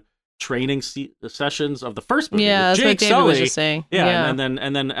echoed training sessions of the first movie. Yeah, with that's what Jake David Sully. was just saying. Yeah, and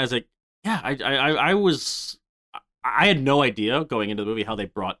then as a I had no idea going into the movie how they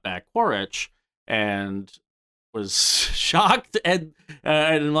brought back Quaritch, and was shocked and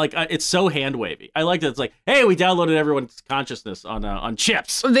like it's so hand wavy. I like that it's like, hey, we downloaded everyone's consciousness on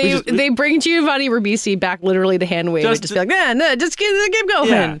chips. They bring Giovanni Ribisi back literally to hand wave and just be like, no, just keep going.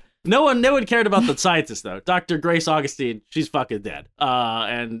 Yeah. No one cared about the scientist though. Dr. Grace Augustine, she's fucking dead.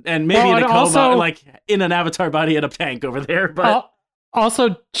 And maybe in a coma, also, like in an avatar body in a tank over there. But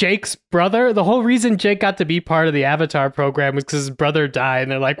also, Jake's brother, the whole reason Jake got to be part of the Avatar program was because his brother died.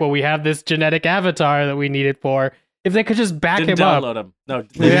 And they're like, well, we have this genetic avatar that we needed for. If they could just back didn't him up. download him. No,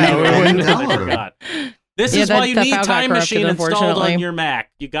 Yeah, we wouldn't they download him. forgot. This Yeah, is why you that need file got Time corrupted, Machine installed unfortunately. on your Mac.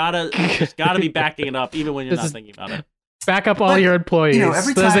 You just gotta be backing it up even when you're This not is- thinking about it. Back up all But, your employees.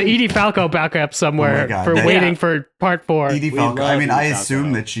 every There's an time- Edie Falco backup somewhere Oh my God, for that- waiting Yeah. for part 4. Edie We Falco. love I mean, Edie I Falco.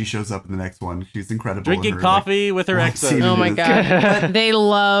 assume that she shows up in the next one. She's incredible. in Drinking her, coffee with her one exes. scene Oh my in this. god, they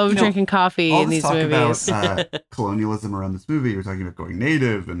love drinking coffee all in this these talk movies. about colonialism around this movie. We're talking about going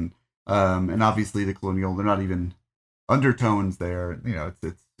native, and obviously the colonial. They're not even undertones there.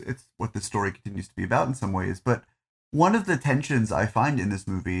 It's what the story continues to be about in some ways. But one of the tensions I find in this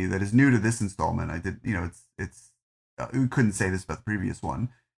movie that is new to this installment, we couldn't say this about the previous one,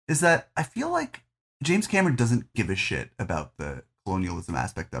 is that I feel like James Cameron doesn't give a shit about the colonialism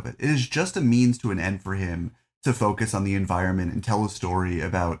aspect of it. It is just a means to an end for him to focus on the environment and tell a story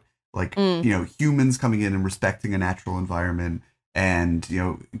about humans coming in and respecting a natural environment and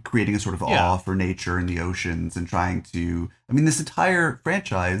creating a sort of awe for nature and the oceans and trying to, this entire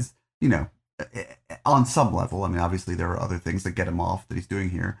franchise, on some level, obviously there are other things that get him off that he's doing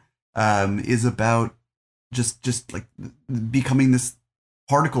here, is about just like becoming this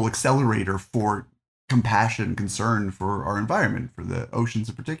particle accelerator for compassion, concern for our environment, for the oceans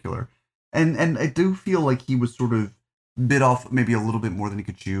in particular. And I do feel like he was sort of bit off maybe a little bit more than he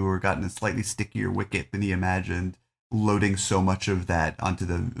could chew, or gotten a slightly stickier wicket than he imagined loading so much of that onto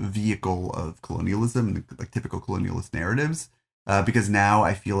the vehicle of colonialism and like typical colonialist narratives. Because now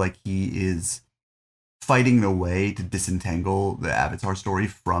I feel like he is fighting the way to disentangle the Avatar story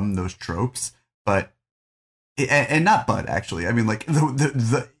from those tropes, but actually, I mean, like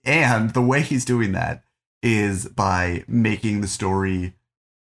the way he's doing that is by making the story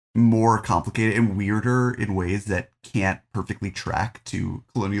more complicated and weirder in ways that can't perfectly track to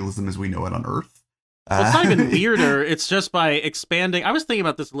colonialism as we know it on Earth. Well, it's not even weirder. It's just by expanding. I was thinking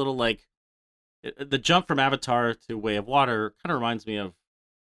about this a little, like the jump from Avatar to Way of Water kind of reminds me of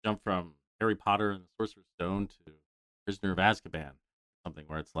the jump from Harry Potter and the Sorcerer's Stone to Prisoner of Azkaban. Something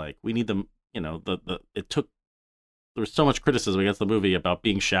where it's like we need them. You know, there was so much criticism against the movie about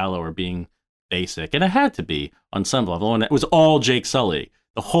being shallow or being basic, and it had to be on some level. And it was all Jake Sully.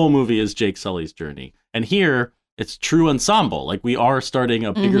 The whole movie is Jake Sully's journey, and here it's true ensemble. Like we are starting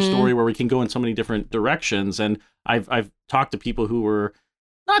a bigger story where we can go in so many different directions. And I've talked to people who were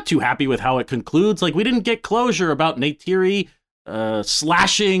not too happy with how it concludes. Like we didn't get closure about Neytiri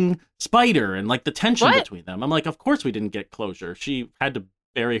slashing Spider and like the tension between them. I'm like, of course we didn't get closure. She had to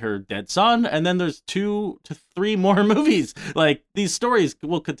bury her dead son, and then there's 2 to 3 more movies. Like these stories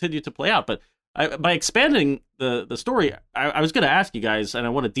will continue to play out, but by expanding the story, I was going to ask you guys, and I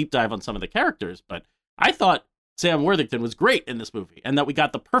want to deep dive on some of the characters, but I thought Sam Worthington was great in this movie, and that we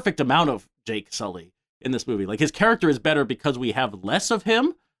got the perfect amount of Jake Sully in this movie. Like his character is better because we have less of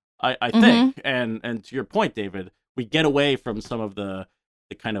him, I think. And to your point, David, we get away from some of the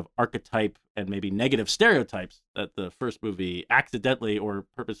kind of archetype and maybe negative stereotypes that the first movie accidentally or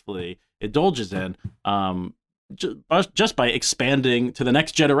purposefully indulges in. Just by expanding to the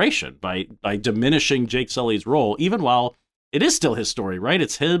next generation, by diminishing Jake Sully's role, even while it is still his story, right?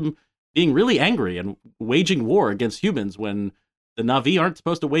 It's him being really angry and waging war against humans when the Na'vi aren't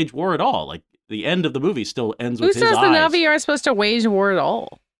supposed to wage war at all. Like the end of the movie still ends with his eyes. Who says the Na'vi aren't supposed to wage war at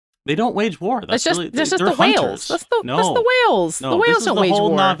all? They don't wage war. That's just really, the they're whales. hunters. That's the whales. No, the whales don't wage war. this is the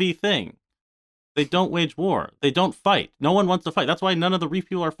whole Na'vi thing. They don't wage war. They don't fight. No one wants to fight. That's why none of the Reef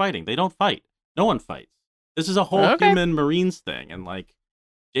people are fighting. They don't fight. No one fights. This is a whole human Marines thing, and like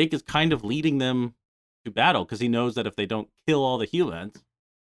Jake is kind of leading them to battle because he knows that if they don't kill all the humans,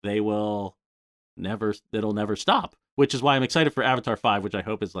 it'll never stop. Which is why I'm excited for Avatar 5, which I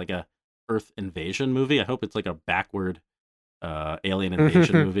hope is like a Earth invasion movie. I hope it's like a backward alien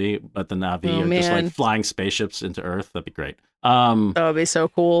invasion movie, but the Na'vi are just like flying spaceships into Earth. That'd be great. That would be so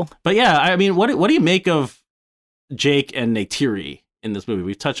cool. But yeah, I mean, what do you make of Jake and Neytiri in this movie?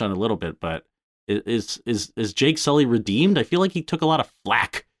 We've touched on it a little bit, but is Jake Sully redeemed? I feel like he took a lot of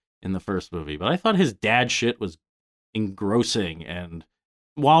flack in the first movie, but I thought his dad shit was engrossing, and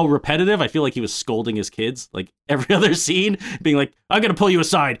while repetitive, I feel like he was scolding his kids like every other scene, being like, I'm gonna pull you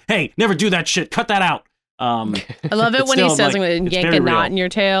aside, hey, never do that shit, cut that out. I love it when he says, I'm going to yank a knot in your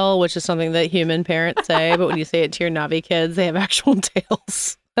tail, which is something that human parents say, but when you say it to your Na'vi kids, they have actual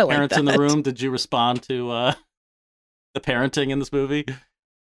tails. Parents in the room, did you respond to the parenting in this movie?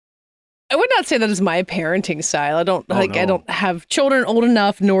 I would not say that is my parenting style. I don't I don't have children old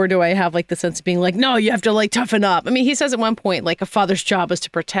enough, nor do I have like the sense of being like, no, you have to like toughen up. I mean, he says at one point, like a father's job is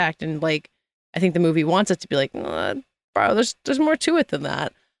to protect. And like, I think the movie wants it to be like, bro, there's more to it than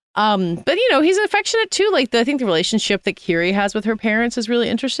that. But you know, he's affectionate too. Like I think the relationship that Kiri has with her parents is really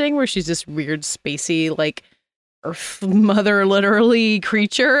interesting, where she's this weird, spacey, like Earth mother, literally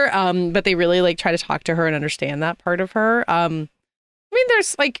creature. But they really like try to talk to her and understand that part of her. I mean,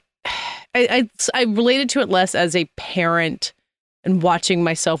 there's like, I related to it less as a parent and watching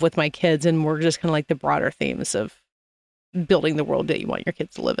myself with my kids, and more just kind of like the broader themes of building the world that you want your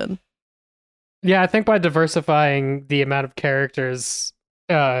kids to live in. Yeah, I think by diversifying the amount of characters,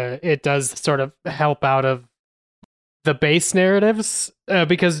 it does sort of help out of the base narratives,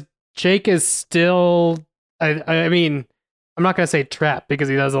 because Jake is still, I mean, I'm not going to say trapped because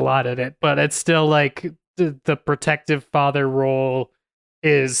he does a lot in it, but it's still like the protective father role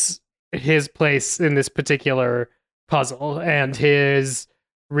is his place in this particular puzzle, and his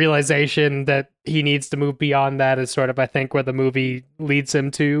realization that he needs to move beyond that is sort of, I think, where the movie leads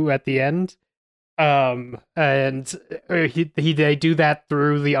him to at the end. And they do that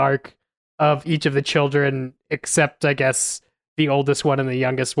through the arc of each of the children, except I guess the oldest one and the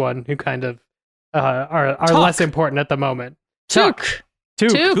youngest one, who kind of are less important at the moment. Took.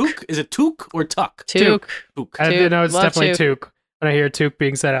 Is it Took or Tuck? Took. I know it's definitely Took. When I hear Took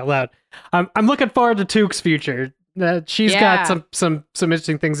being said out loud, I'm looking forward to Took's future. She's got some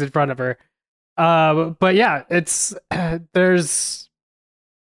interesting things in front of her. But yeah, it's there's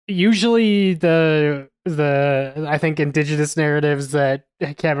usually the I think indigenous narratives that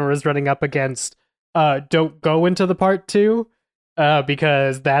Cameron was running up against don't go into the part 2,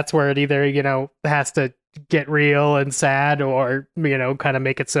 because that's where it either, has to get real and sad, or, kind of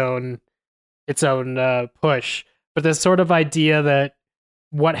make its own push. But this sort of idea that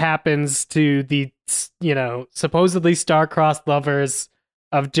what happens to the, supposedly star-crossed lovers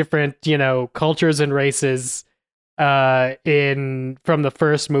of different, cultures and races from the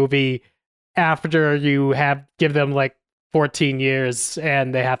first movie after you give them like 14 years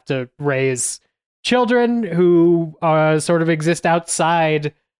and they have to raise children who sort of exist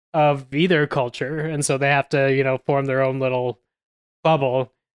outside of either culture, and so they have to, form their own little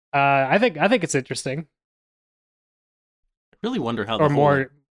bubble. I think it's interesting. I really wonder how or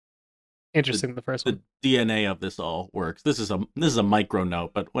more interesting than the first one. The DNA of this all works. This is a micro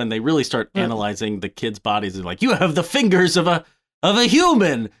note, but when they really start analyzing the kids' bodies, they're like, "You have the fingers of a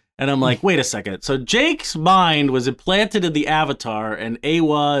human," and I'm like, "Wait a second." So Jake's mind was implanted in the Avatar, and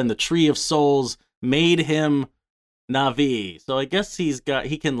Eywa and the Tree of Souls made him Na'vi. So I guess he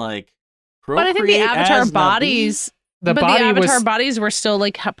can like procreate. But I think the Avatar as bodies. The Avatar bodies were still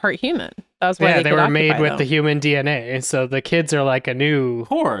like part human. That's why they were made with the human DNA. So the kids are like a new. Of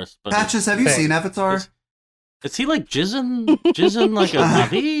course. But Patches, have you seen Avatar? Is he like jizzing like a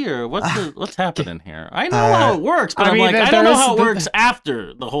Na'vi, or what's happening here? I know how it works, but I don't know how it works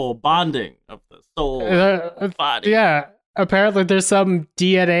after the whole bonding of the soul body. Yeah, apparently there's some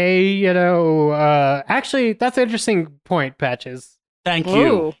DNA. Actually, that's an interesting point, Patches. Thank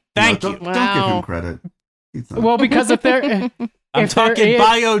you. Thank you. Don't give him credit. Well, because if they're I'm talking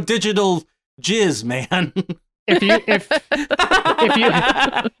biodigital jizz, man. If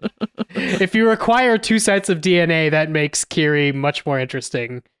you require 2 sets of DNA, that makes Kiri much more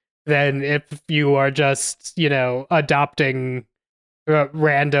interesting than if you are just, adopting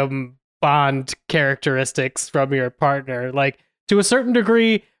random bond characteristics from your partner. Like, to a certain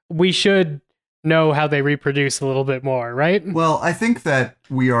degree, we should know how they reproduce a little bit more, right? Well, I think that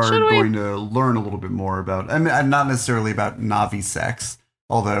we are going to learn a little bit more about, not necessarily about Na'vi sex,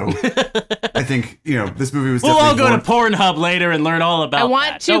 although I think, this movie was We'll all go definitely to Pornhub later and learn all about I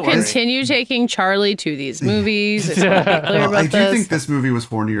want to continue taking Charlie to these movies. I just want to be clear about I do think this movie was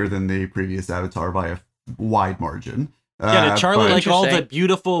hornier than the previous Avatar by a wide margin. Did Charlie like all the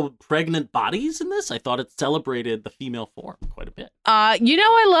beautiful pregnant bodies in this? I thought it celebrated the female form quite a bit. I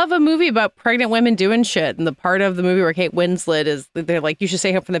love a movie about pregnant women doing shit. And the part of the movie where Kate Winslet is, they're like, "You should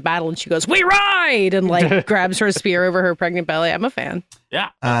stay home from the battle," and she goes, "We ride!" and like grabs her spear over her pregnant belly. I'm a fan. Yeah.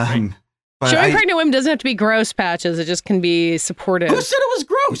 Showing pregnant women doesn't have to be gross, Patches. It just can be supportive. Who said it was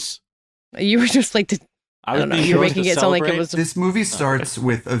gross? You were just like, I don't know. You're making it sound like it was. This movie starts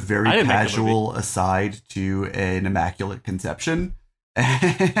with a very casual aside to an immaculate conception.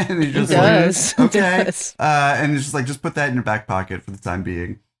 And it does. Like, okay. It does. And it's just like, just put that in your back pocket for the time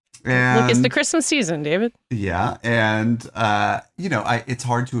being. And, look, it's the Christmas season, David. Yeah. And, it's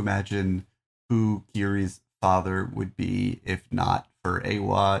hard to imagine who Kiri's father would be if not for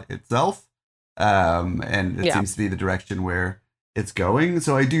Eywa itself. And it seems to be the direction where it's going.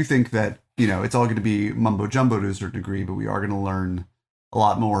 So I do think that, it's all going to be mumbo jumbo to a certain degree, but we are going to learn a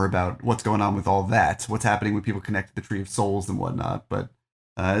lot more about what's going on with all that, what's happening when people connect to the Tree of Souls and whatnot. But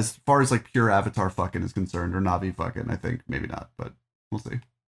as far as like pure Avatar fucking is concerned, or Na'vi fucking, I think maybe not, but we'll see.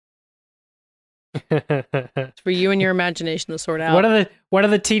 It's for you and your imagination to sort out. What are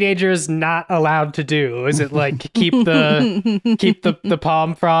the teenagers not allowed to do? Is it like keep the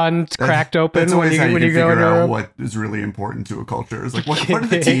palm frond cracked open when you go to what is really important to a culture? Is like what are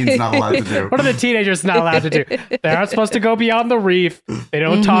the teens not allowed to do? What are the teenagers not allowed to do? They aren't supposed to go beyond the reef. They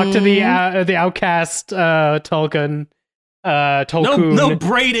don't talk to the outcast Tolkien. No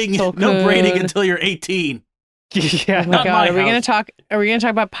braiding. Tolkien. No braiding until you're 18. Yeah. Oh my God. Are we gonna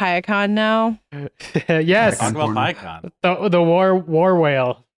talk about Pyakon now? Yes. Talk about Pyakon. The war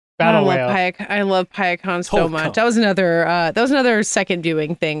whale. Battle whale. I love Pyakon so much. That was another second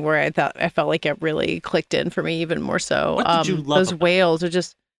viewing thing where I felt like it really clicked in for me even more so. What did you love those whales are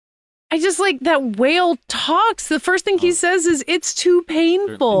just. I just like that whale talks. The first thing he says is, "It's too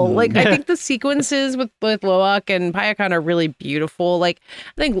painful." Like, I think the sequences with Loak and Pyakon are really beautiful. Like,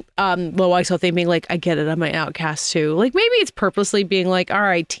 I think Loak's whole thing being like, "I get it, I'm an outcast too." Like, maybe it's purposely being like, "All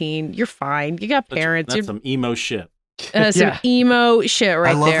right, teen, you're fine. You got parents." That's some emo shit. Some emo shit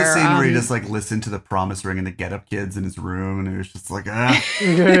right there. I love the scene where he just like listened to the Promise Ring and the Get Up Kids in his room, and it was just like,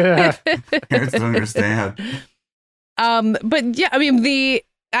 parents don't understand. But yeah, I mean the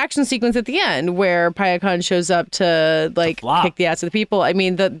action sequence at the end where Pyakon shows up to like kick the ass of the people. I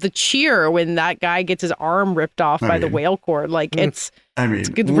mean the cheer when that guy gets his arm ripped off by the whale cord, like it's I mean, It's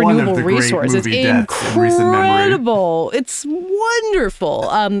a good one of renewable the great resource. It's movie deaths in recent memory. incredible. It's wonderful.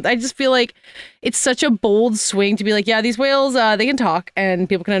 I just feel like it's such a bold swing to be like, yeah, these whales, they can talk and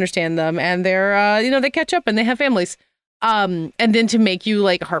people can understand them, and they're, they catch up and they have families. And then to make you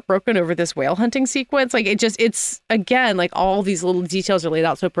like heartbroken over this whale hunting sequence, like it's again, like all these little details are laid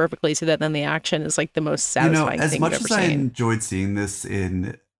out so perfectly so that then the action is like the most satisfying as thing much you've as ever I seen. enjoyed seeing this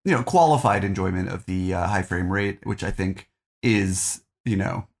in, qualified enjoyment of the high frame rate, which I think is,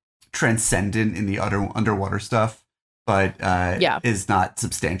 transcendent in the underwater stuff, but is not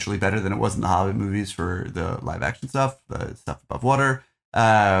substantially better than it was in the Hobbit movies for the live action stuff, the stuff above water.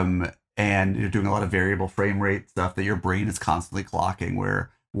 And you're doing a lot of variable frame rate stuff that your brain is constantly clocking, where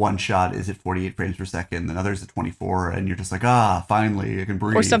one shot is at 48 frames per second, another's at 24, and you're just like, finally, I can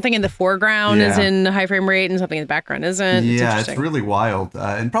breathe. Or something in the foreground is in high frame rate and something in the background isn't. Yeah, it's really wild,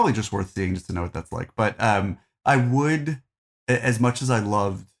 and probably just worth seeing just to know what that's like. But I would, as much as I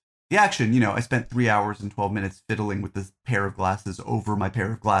loved the action, I spent 3 hours and 12 minutes fiddling with this pair of glasses over my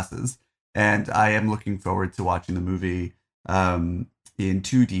pair of glasses, and I am looking forward to watching the movie in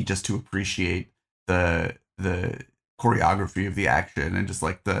 2D just to appreciate the choreography of the action and just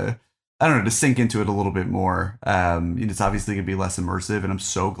like to sink into it a little bit more. It's obviously gonna be less immersive, and I'm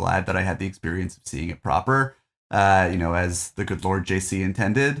so glad that I had the experience of seeing it proper, as the good Lord JC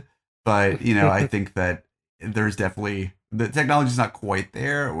intended. But I think that there's definitely, the technology's not quite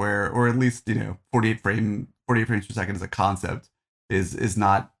there, or at least 48 frames per second as a concept is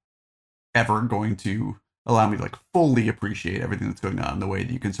not ever going to allow me to like fully appreciate everything that's going on in the way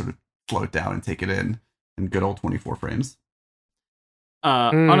that you can sort of slow it down and take it in good old 24 frames.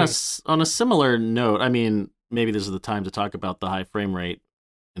 On a similar note, I mean, maybe this is the time to talk about the high frame rate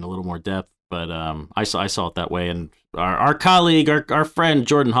in a little more depth, but I saw it that way, and our colleague, our friend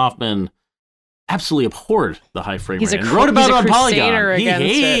Jordan Hoffman absolutely abhorred the high frame rate and wrote about it on Polygon. He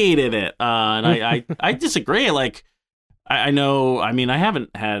hated it. And I disagree. Like, I know, I mean, I haven't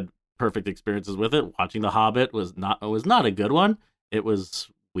had perfect experiences with it. Watching The Hobbit was not a good one. It was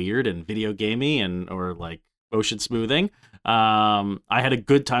weird and video gamey or like motion smoothing. I had a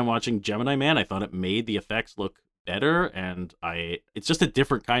good time watching Gemini Man. I thought it made the effects look better, and it's just a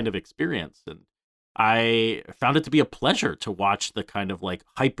different kind of experience. And I found it to be a pleasure to watch the kind of like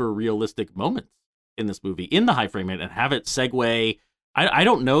hyper realistic moments in this movie in the high frame rate and have it segue. I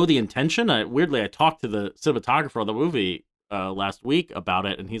don't know the intention. Weirdly, I talked to the cinematographer of the movie last week about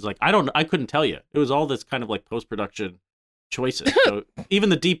it, and he's like, I couldn't tell you. It was all this kind of like post-production choices. So even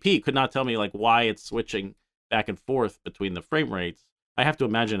the DP could not tell me like why it's switching back and forth between the frame rates. I have to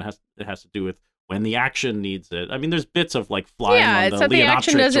imagine it has to do with when the action needs it. I mean, there's bits of like flying on the the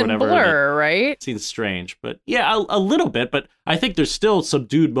action Leonoptrix doesn't or whatever. blur, right? It seems strange, but yeah, a little bit. But I think there's still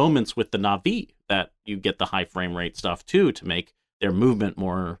subdued moments with the Na'vi that you get the high frame rate stuff too to make their movement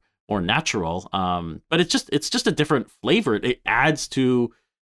more natural. But it's just a different flavor. It adds to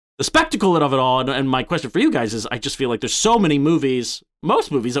the spectacle of it all. And my question for you guys is, I just feel like there's so many movies, most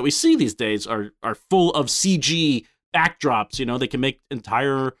movies that we see these days are full of CG backdrops. They can make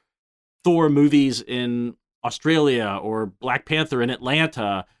entire Thor movies in Australia or Black Panther in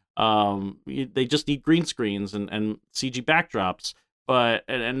Atlanta. They just need green screens and CG backdrops. But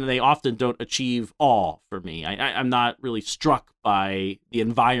they often don't achieve awe for me. I'm not really struck by the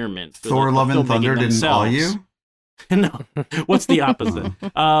environment. Thor: Love and Thunder didn't awe you? No. What's the opposite?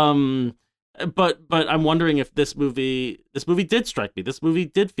 But I'm wondering if this movie did strike me. This movie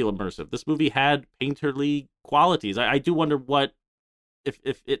did feel immersive. This movie had painterly qualities. I do wonder what if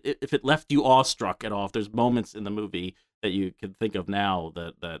it left you awestruck at all. If there's moments in the movie that you can think of now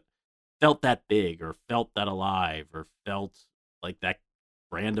that felt that big or felt that alive or felt like that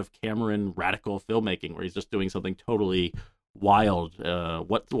brand of Cameron radical filmmaking where he's just doing something totally wild.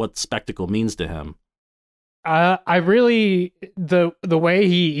 What spectacle means to him. I really, the way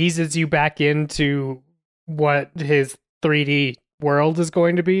he eases you back into what his 3D world is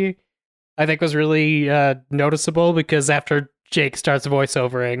going to be, I think was really noticeable, because after Jake starts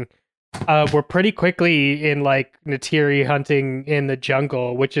voiceovering, we're pretty quickly in like Neytiri hunting in the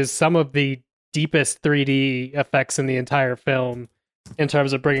jungle, which is some of the deepest 3D effects in the entire film in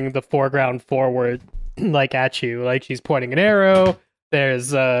terms of bringing the foreground forward like at you. Like she's pointing an arrow.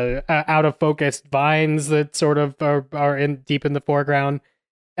 There's out of focus vines that sort of are in deep in the foreground.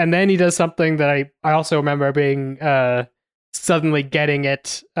 And then he does something that I also remember being suddenly getting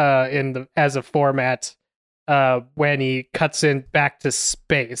it as a format when he cuts in back to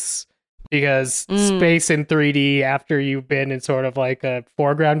space. Because space in 3D, after you've been in sort of like a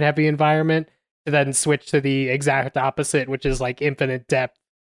foreground heavy environment, to then switch to the exact opposite, which is like infinite depth,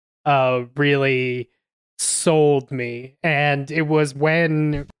 really sold me. And it was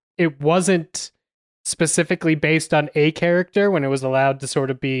when it wasn't specifically based on a character, when it was allowed to sort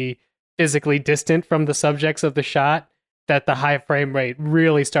of be physically distant from the subjects of the shot, that the high frame rate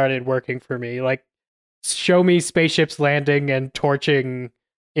really started working for me. Like, show me spaceships landing and torching,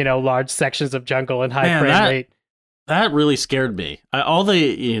 large sections of jungle in high frame rate. That really scared me.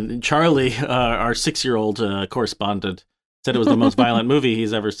 Charlie, our 6-year-old correspondent, said it was the most violent movie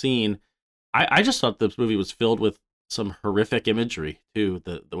he's ever seen. I just thought this movie was filled with some horrific imagery too.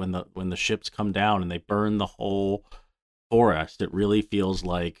 When the ships come down and they burn the whole forest, it really feels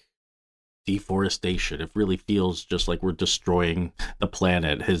like deforestation. It really feels just like we're destroying the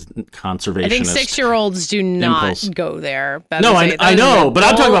planet. His conservationist. I think 6-year-olds do not go there. No, I know, but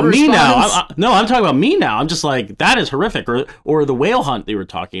I'm talking about me now. I'm talking about me now. I'm just like, that is horrific. Or the whale hunt they were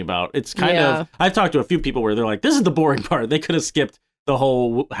talking about. It's kind of. I've talked to a few people where they're like, this is the boring part. They could have skipped the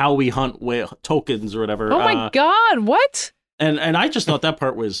whole how we hunt whale tokens or whatever. Oh my God, what? And I just thought that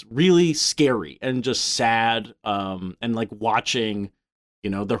part was really scary and just sad. And like watching,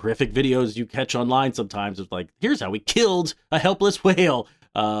 the horrific videos you catch online sometimes of like, here's how we killed a helpless whale.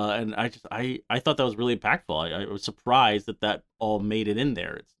 And I thought that was really impactful. I was surprised that all made it in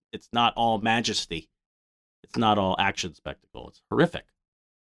there. It's not all majesty. It's not all action spectacle. It's horrific.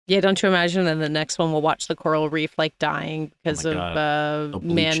 Yeah, don't you imagine in the next one we'll watch the coral reef like dying because of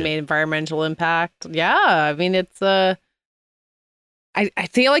man-made environmental impact? Yeah, I mean, it's I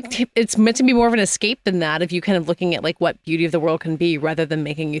feel like it's meant to be more of an escape than that, if you kind of looking at like what beauty of the world can be rather than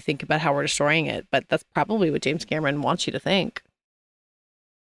making you think about how we're destroying it. But that's probably what James Cameron wants you to think.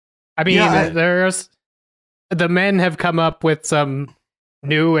 I mean, the men have come up with some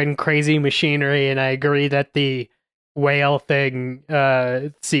new and crazy machinery, and I agree that the whale thing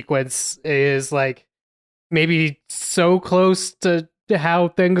sequence is like maybe so close to how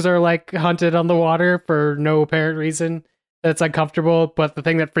things are like hunted on the water for no apparent reason that's uncomfortable. But the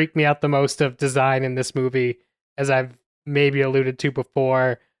thing that freaked me out the most of design in this movie, as I've maybe alluded to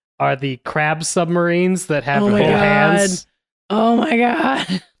before, are the crab submarines that have whole hands. Oh my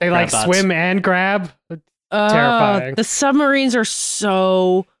God. They like swim and grab. Terrifying. The submarines are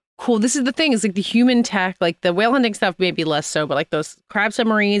so cool. This is the thing, is like the human tech, like the whale hunting stuff maybe less so, but like those crab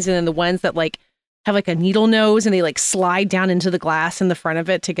submarines and then the ones that like have like a needle nose and they like slide down into the glass in the front of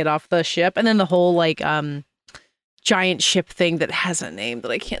it to get off the ship. And then the whole like giant ship thing that has a name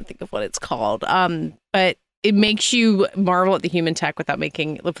that I can't think of what it's called. But it makes you marvel at the human tech without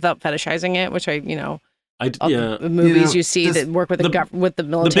fetishizing it, which the movies you see that work with the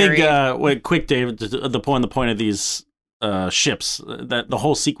military. The big quick, David, the point of these ships, that the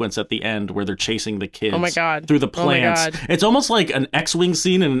whole sequence at the end where they're chasing the kids through the plants. It's almost like an X-Wing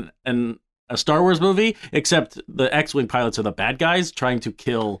scene in a Star Wars movie, except the X-Wing pilots are the bad guys trying to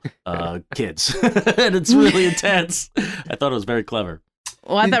kill kids. And it's really intense. I thought it was very clever.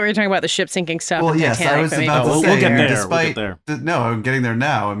 Well, I thought we were talking about the ship sinking stuff. Well, yes, I was about to say. We'll get there. No, I'm getting there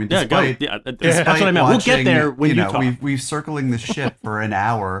now. I mean, despite that's what I meant. We'll get there when you talk. We've circling the ship for an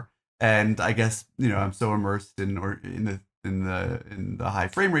hour, and I guess I'm so immersed in the high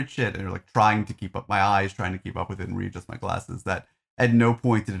frame rate shit, and like trying to keep up my eyes, trying to keep up with it, and readjust my glasses. That at no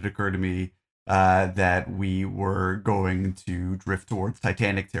point did it occur to me that we were going to drift towards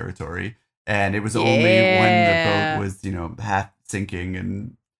Titanic territory, and it was only when the boat was half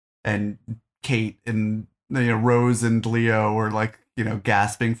sinking and Kate and Rose and Leo were like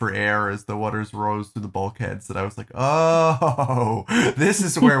gasping for air as the waters rose through the bulkheads that I was like, oh, this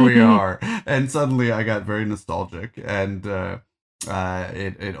is where we are. And suddenly I got very nostalgic, and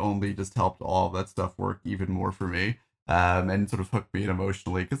it only just helped all of that stuff work even more for me, and sort of hooked me in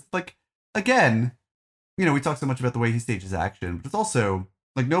emotionally, because like, again, we talk so much about the way he stages action, but it's also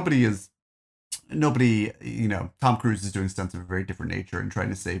like nobody, Tom Cruise is doing stunts of a very different nature and trying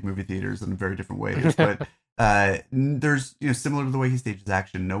to save movie theaters in very different ways. But there's, similar to the way he stages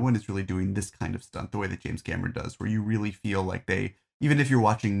action, no one is really doing this kind of stunt the way that James Cameron does, where you really feel like they, even if you're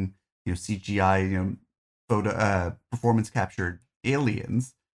watching, CGI, photo, performance captured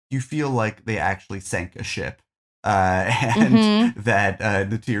aliens, you feel like they actually sank a ship. And that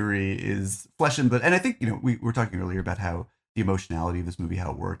Neytiri is flesh and blood. And I think, we were talking earlier about how the emotionality of this movie,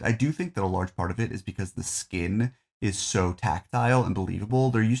 how it worked. I do think that a large part of it is because the skin is so tactile and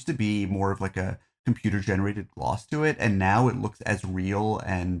believable. There used to be more of like a computer generated gloss to it, and now it looks as real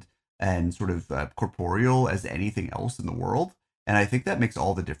and sort of corporeal as anything else in the world. And I think that makes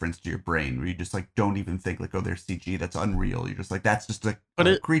all the difference to your brain, where you just like don't even think like, oh, there's CG, that's unreal. You're just like, that's just like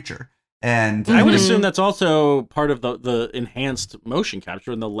a creature. And I would assume that's also part of the enhanced motion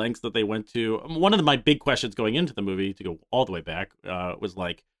capture and the lengths that they went to. One of my big questions going into the movie, to go all the way back, was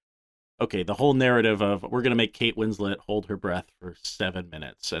like, okay, the whole narrative of we're going to make Kate Winslet hold her breath for 7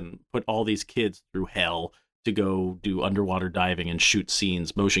 minutes and put all these kids through hell to go do underwater diving and shoot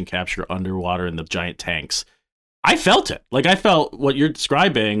scenes, motion capture underwater in the giant tanks. I felt it. Like, I felt what you're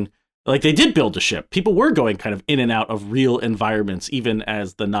describing. Like, they did build a ship. People were going kind of in and out of real environments, even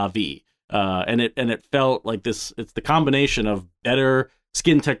as the Na'vi. And it felt like this. It's the combination of better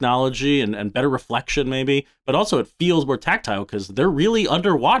skin technology and better reflection, maybe, but also it feels more tactile because they're really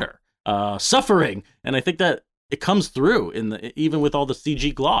underwater, suffering. And I think that it comes through even with all the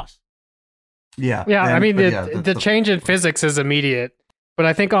CG gloss. Yeah. I mean, the change in physics is immediate, but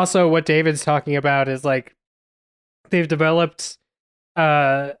I think also what David's talking about is like they've developed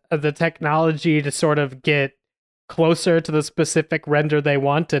the technology to sort of get closer to the specific render they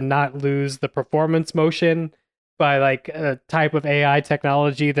want and not lose the performance motion by like a type of AI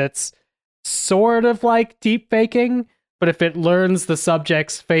technology that's sort of like deep faking. But if it learns the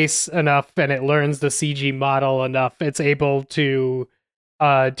subject's face enough and it learns the CG model enough, it's able to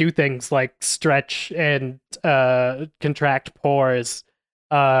do things like stretch and contract pores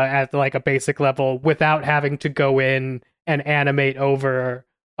at like a basic level without having to go in and animate over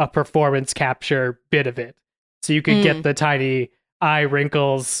a performance capture bit of it. So you could get the tiny eye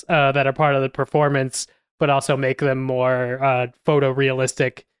wrinkles that are part of the performance, but also make them more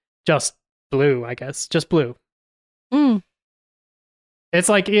photorealistic. Just blue, I guess. Just blue. It's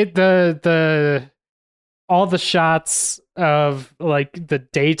like all the shots of like the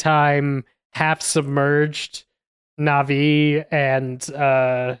daytime half submerged Na'vi and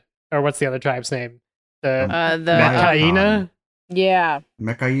or what's the other tribe's name? The Metkayina? Yeah.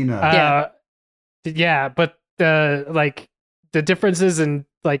 Metkayina. Yeah, but the differences in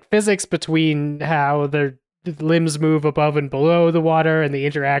like physics between how their limbs move above and below the water and the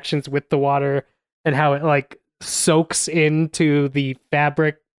interactions with the water and how it like soaks into the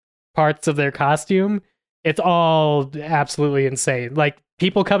fabric parts of their costume, it's all absolutely insane. Like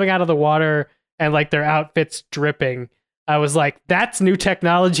people coming out of the water and like their outfits dripping. I was like, that's new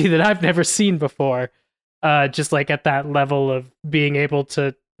technology that I've never seen before. Just like at that level of being able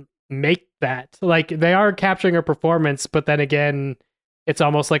to make that. Like they are capturing a performance, but then again, it's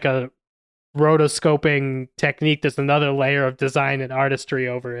almost like a rotoscoping technique. There's another layer of design and artistry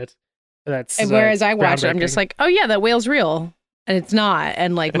over it. And whereas I watch it, I'm just like, oh yeah, that whale's real. And it's not.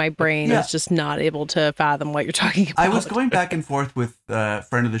 And like my brain is just not able to fathom what you're talking about. I was going back and forth with a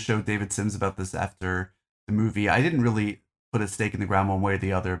friend of the show, David Sims, about this after the movie. I didn't really put a stake in the ground one way or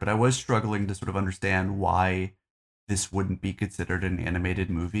the other, but I was struggling to sort of understand why this wouldn't be considered an animated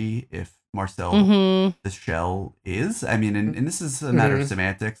movie if Marcel the Shell is. I mean, and this is a matter of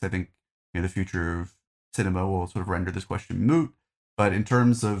semantics. I think the future of cinema will sort of render this question moot. But in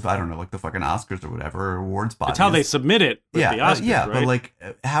terms of, I don't know, like the fucking Oscars or whatever, awards bodies. It's how they submit it with the Oscars, right? But like,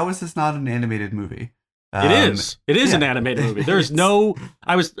 how is this not an animated movie? It is. It is an animated movie. There's no...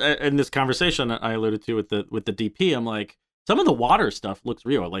 I was, in this conversation I alluded to with the DP, I'm like, some of the water stuff looks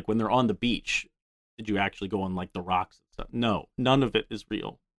real. Like when they're on the beach, did you actually go on like the rocks and stuff? No, none of it is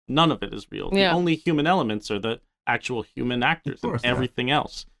real. None of it is real. Yeah. The only human elements are the actual human actors. And everything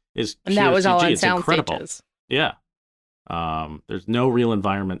else is And that was CG. all on It's sound incredible. stages. Yeah. There's no real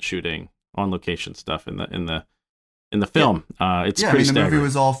environment shooting on location stuff in the film. It's pretty the staggering. movie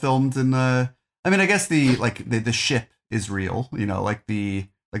was all filmed in the. I mean, I guess the ship is real. Like there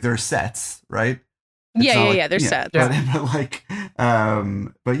are sets, right? Yeah. There's sets.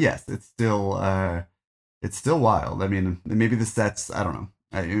 But yes, it's still wild. I mean, maybe the sets. I don't know.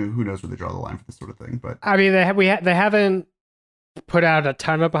 Who knows where they draw the line for this sort of thing? But I mean, they haven't put out a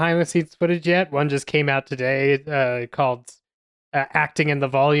ton of behind the scenes footage yet. One just came out today called Acting in the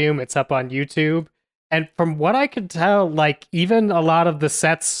Volume. It's up on YouTube. And from what I could tell, like even a lot of the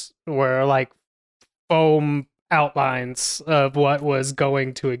sets were like foam outlines of what was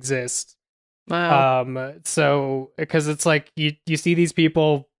going to exist. Wow. So because it's like you see these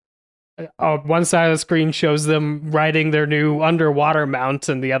people on one side of the screen shows them riding their new underwater mount,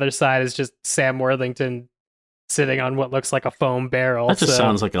 and the other side is just Sam Worthington sitting on what looks like a foam barrel. That just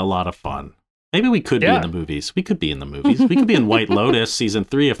sounds like a lot of fun. Maybe we could be in the movies. We could be in the movies. We could be in White Lotus season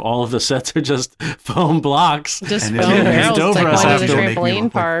 3 if all of the sets are just foam blocks. Just foam barrels. It's like going to the trampoline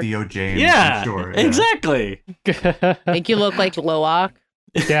park. Theo James. Yeah, sure, exactly. Make you look like Loak.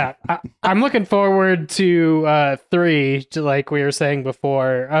 Yeah, I'm looking forward to 3, like we were saying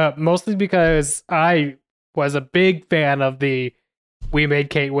before, mostly because I was a big fan of the We Made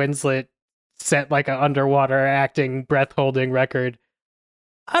Kate Winslet set like an underwater acting breath holding record.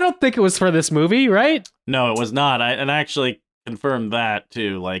 I don't think it was for this movie, right? No, it was not. I actually confirmed that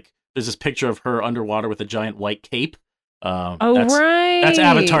too. Like, there's this picture of her underwater with a giant white cape. Right. That's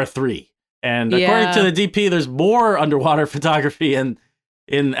Avatar 3. And according to the DP, there's more underwater photography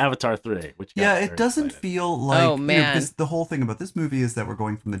in Avatar 3. Which it doesn't excited. feel like... Oh, man. Because the whole thing about this movie is that we're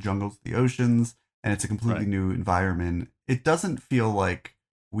going from the jungles to the oceans, and it's a completely new environment. It doesn't feel like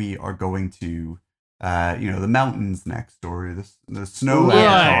we are going to, the mountains next, or the snow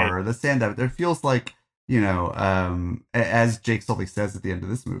Avatar, or the sand Avatar. It feels like, as Jake Sully says at the end of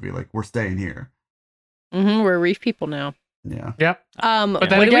this movie, like, we're staying here. We're reef people now. Yeah. Yep. But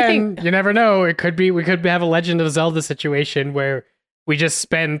then again, you never know. We could have a Legend of Zelda situation where we just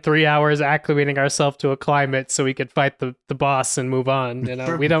spend 3 hours acclimating ourselves to a climate so we could fight the boss and move on.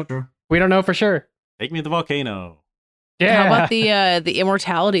 We don't know for sure. Take me to the volcano. Yeah. How about the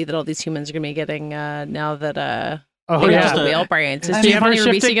immortality that all these humans are going to be getting now that whale brains? Is Giovanni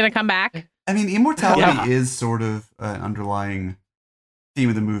Ribisi going to come back? I mean, immortality is sort of an underlying theme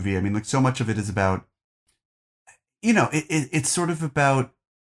of the movie. I mean, like, so much of it is about, it's sort of about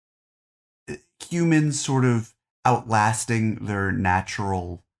humans sort of outlasting their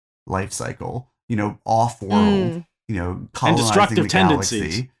natural life cycle, off-world, colonizing and destructive the tendencies.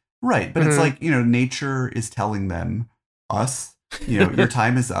 galaxy. Right, but it's like, nature is telling them, us, your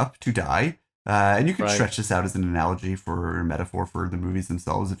time is up to die. And you can stretch this out as an analogy for a metaphor for the movies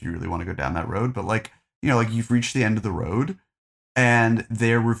themselves if you really want to go down that road. But like you've reached the end of the road, and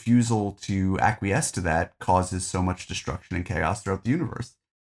their refusal to acquiesce to that causes so much destruction and chaos throughout the universe.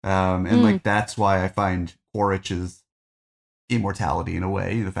 And that's why I find Quaritch's immortality, in a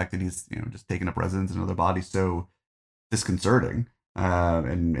way, the fact that he's just taken up residence in another body, so disconcerting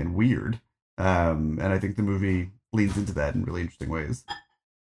and weird. And I think the movie leans into that in really interesting ways.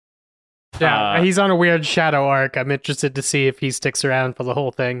 Yeah, he's on a weird shadow arc. I'm interested to see if he sticks around for the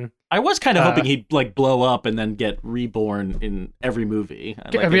whole thing. I was kind of hoping he'd like blow up and then get reborn in every movie.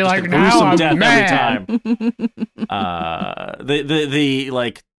 I'd be like, now I'm death mad. Every time. The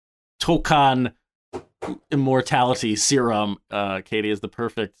like Tokan immortality serum, Katie, is the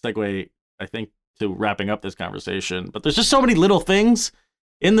perfect segue, I think, to wrapping up this conversation. But there's just so many little things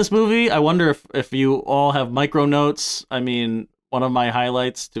in this movie. I wonder if you all have micro notes. I mean, one of my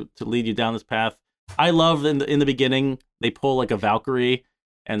highlights to lead you down this path, I love in the beginning, they pull like a Valkyrie,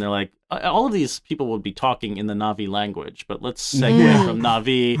 and they're like, all of these people would be talking in the Na'vi language, but let's segue from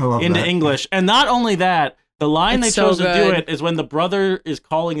Na'vi into English. And not only that, the line they chose to do it is when the brother is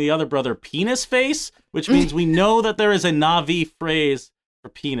calling the other brother penis face, which means we know that there is a Na'vi phrase for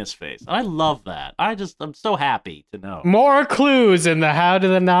penis face. I love that. I'm so happy to know. More clues in the how do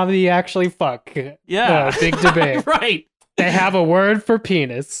the Na'vi actually fuck. Yeah. Big debate. Right. They have a word for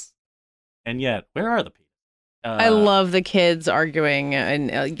penis. And yet, where are the penis? I love the kids arguing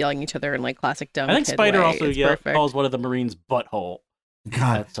and yelling at each other in like classic dumb. I think kid Spider way. also calls one of the Marines butthole.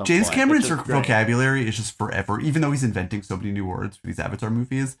 God, James Cameron's vocabulary is just forever, even though he's inventing so many new words for these Avatar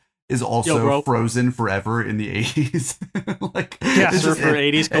movies, is also frozen forever in the 80s. Like, it's just for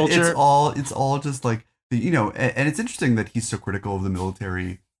 80s culture. It's all just like, and it's interesting that he's so critical of the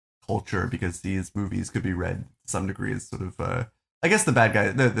military culture, because these movies could be read to some degree as sort of, I guess the bad guy,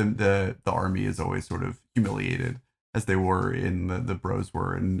 the army is always sort of humiliated, as they were in the Bros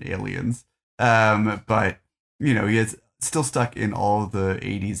were in Aliens. But, he is still stuck in all the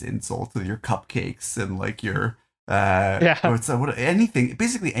 80s insults with your cupcakes and like your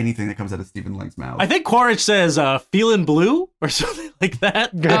basically anything that comes out of Stephen Lang's mouth. I think Quaritch says feeling blue or something like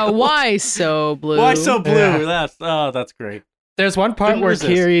that. Why so blue? Why so blue? Yeah. That's great. There's one part where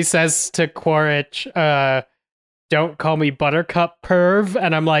Kiri says to Quaritch, don't call me Buttercup perv,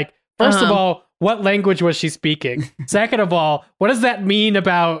 and I'm like, first of all, what language was she speaking? Second of all, what does that mean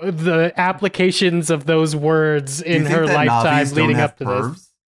about the applications of those words in her lifetime leading up to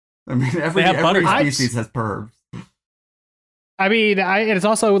this? I mean, every species has pervs. I mean, it's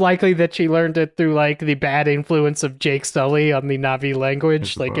also likely that she learned it through like the bad influence of Jake Sully on the Na'vi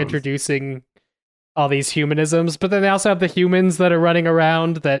language, like introducing all these humanisms. But then they also have the humans that are running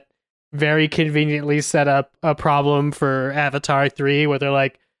around that very conveniently set up a problem for Avatar 3, where they're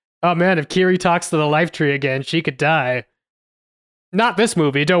like, oh man, if Kiri talks to the life tree again, she could die. Not this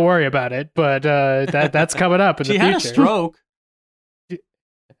movie, don't worry about it, but that's coming up in the future. She had a stroke.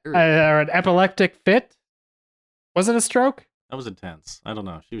 Or an epileptic fit? Was it a stroke? That was intense. I don't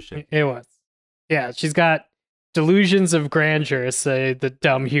know. She was shaking. It was. Yeah, she's got delusions of grandeur, say the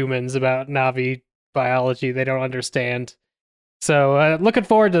dumb humans, about Na'vi biology they don't understand. So looking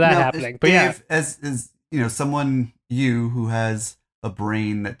forward to that happening. But Dave, as someone who has a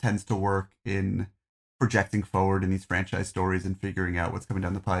brain that tends to work in projecting forward in these franchise stories and figuring out what's coming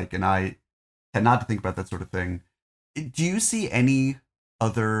down the pike, and I tend not to think about that sort of thing. Do you see any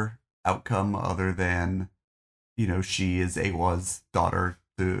other outcome other than, she is Awa's daughter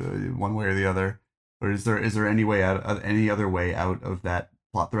to one way or the other, or is there any other way out of that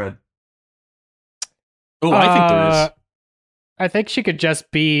plot thread? Oh, I think there is. I think she could just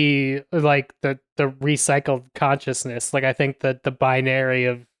be like the recycled consciousness. Like I think that the binary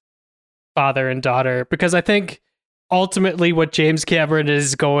of father and daughter, because I think ultimately what James Cameron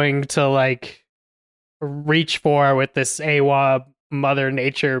is going to like reach for with this Awa Mother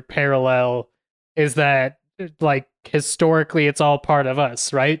Nature parallel is that like historically it's all part of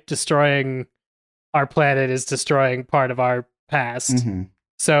us, right? Destroying our planet is destroying part of our past. Mm-hmm.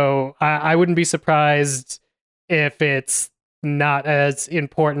 So I wouldn't be surprised if it's not as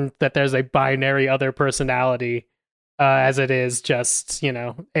important that there's a binary other personality as it is just,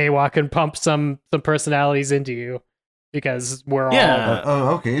 Awa can pump some personalities into you because we're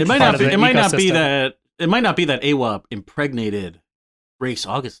all okay. It might not be, ecosystem. it might not be that Awa impregnated Grace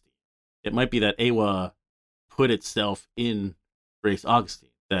Augustine. It might be that Awa put itself in Grace Augustine.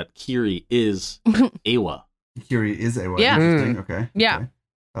 That Kiri is Awa. Kiri is Awa. Yeah. Interesting. Okay. Yeah. Okay.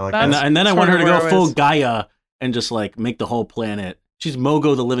 I like And, that. and then I want her to Sort of go where I full was. Gaia and just like make the whole planet. She's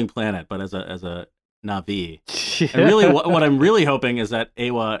Mogo the living planet, but as a Na'vi. And really, what I'm really hoping is that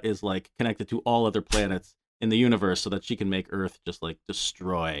Awa is like connected to all other planets in the universe, so that she can make Earth just like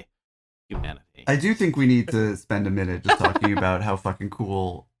destroy humanity. I do think we need to spend a minute just talking about how fucking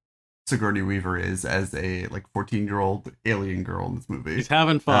cool Sigourney Weaver is as a like 14-year-old alien girl in this movie. She's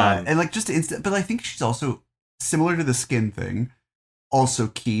having fun. And like just instant, but I think she's also similar to the skin thing, also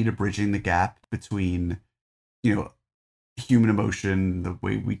key to bridging the gap between, human emotion, the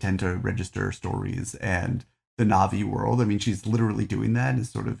way we tend to register stories, and the Na'vi world. I mean, she's literally doing that as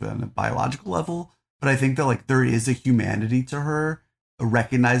sort of on a biological level, but I think that like there is a humanity to her, a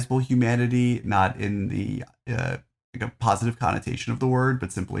recognizable humanity, not in the like a positive connotation of the word,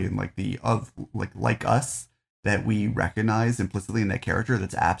 but simply in like the of like us that we recognize implicitly in that character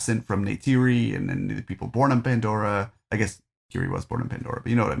that's absent from Neytiri and then the people born on Pandora. I guess Kiri was born on Pandora, but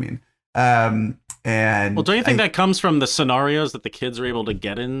you know what I mean. And Well, don't you think that comes from the scenarios that the kids are able to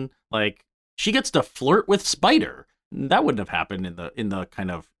get in? Like, she gets to flirt with Spider. That wouldn't have happened in the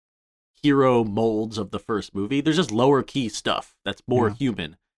kind of hero molds of the first movie. There's just lower key stuff that's more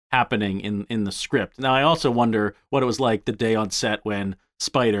human happening in the script. Now, I also wonder what it was like the day on set when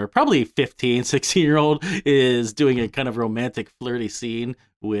Spider, probably 15, 16-year-old, is doing a kind of romantic, flirty scene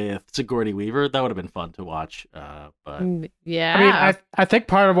with Sigourney Weaver. That would have been fun to watch. But Yeah. I mean, I think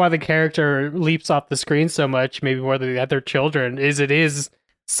part of why the character leaps off the screen so much, maybe more than the other children, is it is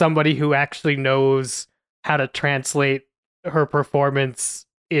somebody who actually knows how to translate her performance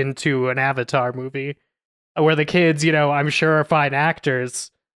into an Avatar movie. Where the kids, I'm sure are fine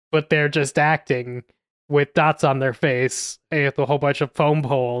actors, but they're just acting with dots on their face with a whole bunch of foam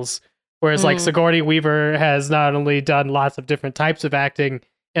holes. Whereas like Sigourney Weaver has not only done lots of different types of acting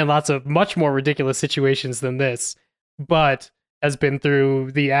in lots of much more ridiculous situations than this, but has been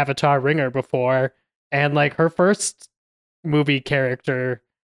through the Avatar ringer before. And like her first movie character,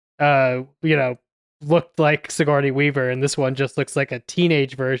 looked like Sigourney Weaver, and this one just looks like a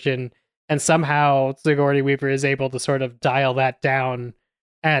teenage version. And somehow Sigourney Weaver is able to sort of dial that down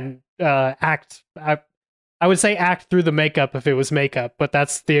and act. I would say act through the makeup if it was makeup, but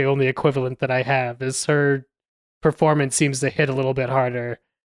that's the only equivalent that I have. Is her performance seems to hit a little bit harder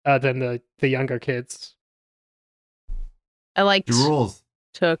than the younger kids. I liked The rules.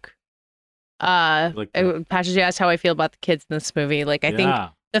 took Patches, you asked how I feel about the kids in this movie. Like I think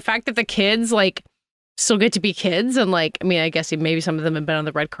the fact that the kids like still get to be kids, and like, I mean, I guess maybe some of them have been on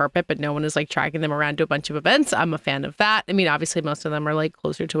the red carpet, but no one is like tracking them around to a bunch of events. I'm a fan of that. I mean, obviously most of them are like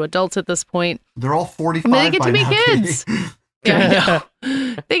closer to adults at this point. They're all 45 they get by to be now, kids. Katie. Yeah, I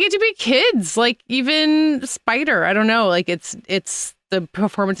know. They get to be kids. Like even Spider, I don't know. Like it's the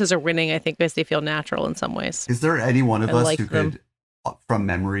performances are winning, I think, because they feel natural in some ways. Is there any one of I us like who them. could, from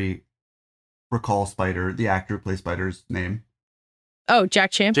memory, recall Spider, the actor who plays Spider's name? Oh,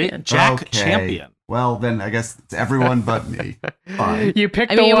 Jack Champion. Jack Okay. Champion. Well, then I guess it's everyone but me. Fine. You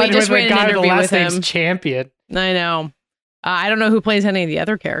picked I the mean, we one with just the ran an guy with the interview last with name's him. Champion. I know. I don't know who plays any of the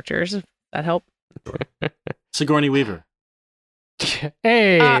other characters. If that help. Sigourney Weaver.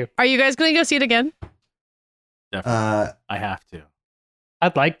 Hey, Are you guys going to go see it again? Definitely. I have to.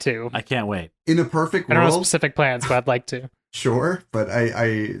 I'd like to. I can't wait. In a perfect I don't know world, specific plans, but I'd like to. sure, but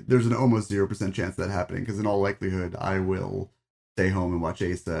I there's an almost 0% chance of that happening because in all likelihood I will stay home and watch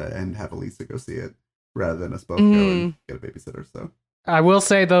Asa and have Elisa go see it rather than us both go and get a babysitter. So I will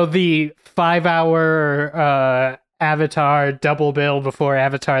say though, the 5-hour Avatar double bill before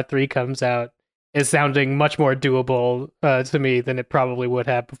Avatar 3 comes out is sounding much more doable to me than it probably would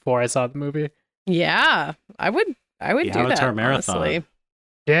have before I saw the movie. Yeah, I would The do Avatar that. marathon. Honestly.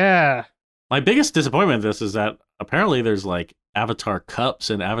 Yeah. My biggest disappointment in this is that apparently there's like Avatar cups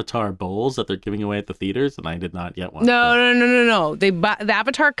and Avatar bowls that they're giving away at the theaters, and I did not yet want. No. The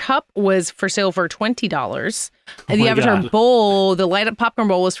Avatar cup was for sale for $20, and the my Avatar God. bowl, the light up popcorn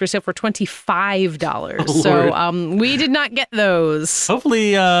bowl, was for sale for $25. Oh, so we did not get those.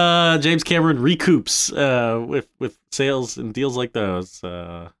 Hopefully, James Cameron recoups with sales and deals like those.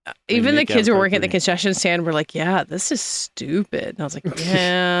 Even the make kids who were Avatar working at the 3. concession stand were like, "Yeah, this is stupid." And I was like,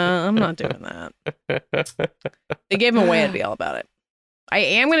 "Yeah, I'm not doing that." They gave him away. I'd be all about it. I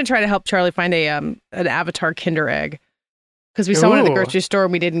am going to try to help Charlie find an Avatar Kinder Egg because we saw one at the Ooh. grocery store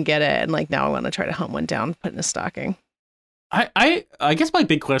and we didn't get it, and like now I want to try to hunt one down, put in a stocking. I guess my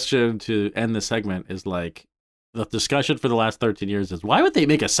big question to end this segment is like the discussion for the last 13 years is why would they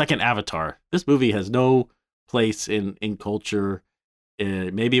make a second Avatar? This movie has no place in culture.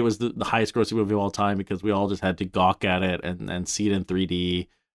 Maybe it was the highest grossing movie of all time because we all just had to gawk at it and see it in 3D.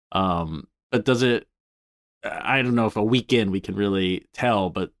 But does it? I don't know if a weekend we can really tell.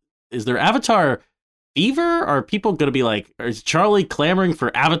 But is there Avatar fever? Are people going to be like? Is Charlie clamoring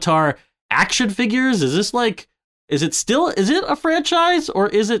for Avatar action figures? Is this like? Is it a franchise or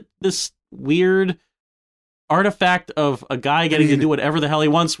is it this weird artifact of a guy getting to do whatever the hell he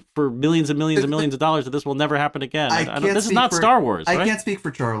wants for millions and millions and millions of dollars that this will never happen again? This is not Star Wars, right? I can't speak for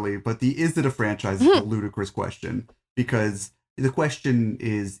Charlie, but is it a franchise is a ludicrous question, because the question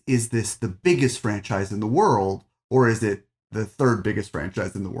is this the biggest franchise in the world, or is it the third biggest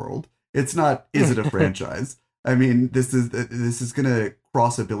franchise in the world? It's not, is it a franchise? I mean, this is going to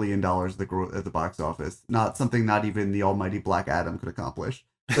cross $1 billion at the box office. Not something not even the almighty Black Adam could accomplish.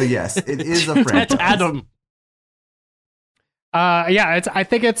 So yes, it is a franchise. That's Adam. Yeah, I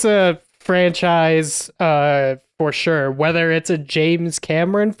think it's a franchise for sure. Whether it's a James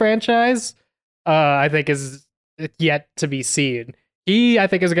Cameron franchise, I think is yet to be seen. He, I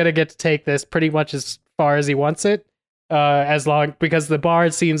think, is going to get to take this pretty much as far as he wants it, because the bar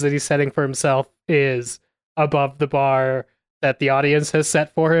it seems that he's setting for himself is above the bar that the audience has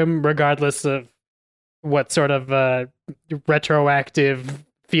set for him, regardless of what sort of retroactive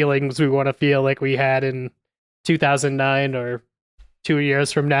feelings we want to feel like we had in 2009 or 2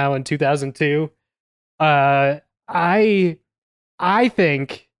 years from now in 2002. I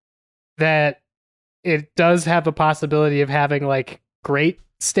think that it does have a possibility of having like great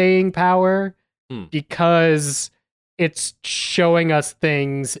staying power because it's showing us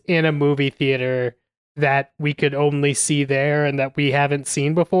things in a movie theater that we could only see there and that we haven't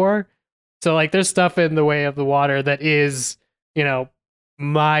seen before. So like there's stuff in The Way of the Water that is,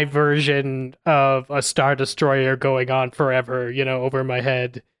 my version of a Star Destroyer going on forever, over my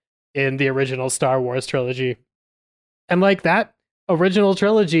head in the original Star Wars trilogy. And like that original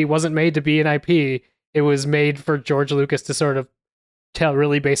trilogy wasn't made to be an IP. It was made for George Lucas to sort of tell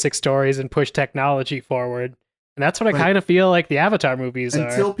really basic stories and push technology forward. And that's what I kind of feel like the Avatar movies are.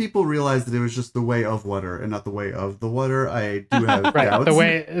 Until people realized that it was just The Way of Water and not The Way of the Water, I do have right, doubts. the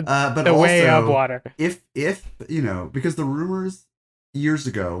way of water. If because the rumors years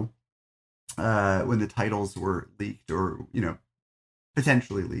ago, when the titles were leaked or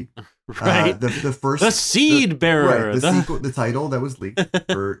potentially leaked, right? The first the Seed Bearer, the title that was leaked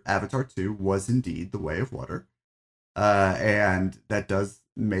for Avatar 2 was indeed The Way of Water, and that does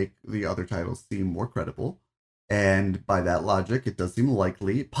make the other titles seem more credible. And by that logic, it does seem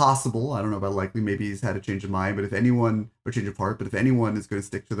likely, possible. I don't know about likely. Maybe he's had a change of mind, but if anyone is going to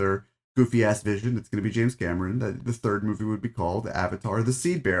stick to their goofy ass vision, it's going to be James Cameron. That the third movie would be called Avatar: The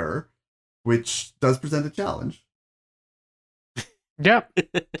Seed Bearer, which does present a challenge. Yep.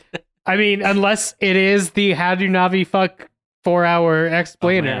 I mean, unless it is the how do Navi fuck 4-hour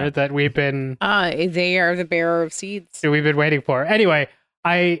explainer that we've been they are the bearer of seeds. We've been waiting for. Anyway,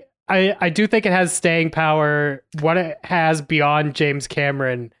 I do think it has staying power. What it has beyond James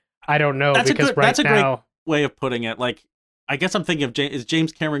Cameron, I don't know. That's because that's a great way of putting it. Like, I guess I'm thinking of is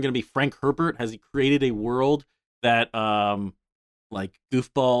James Cameron going to be Frank Herbert? Has he created a world that, like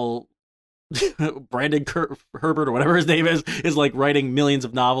goofball Brandon Herbert or whatever his name is like writing millions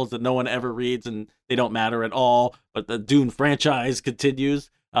of novels that no one ever reads and they don't matter at all, but the Dune franchise continues?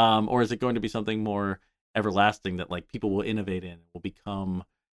 Or is it going to be something more everlasting that like people will innovate in, will become?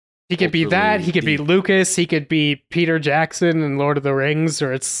 He could be that. He could be Lucas. He could be Peter Jackson in Lord of the Rings,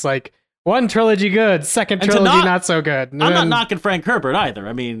 or it's like one trilogy good, second trilogy not so good. I'm not knocking Frank Herbert either.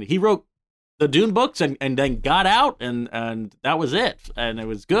 I mean, he wrote the Dune books and then got out and that was it, and it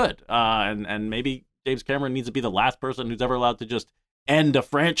was good. And maybe James Cameron needs to be the last person who's ever allowed to just end a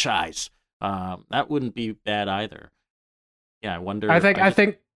franchise. That wouldn't be bad either. Yeah, I wonder. I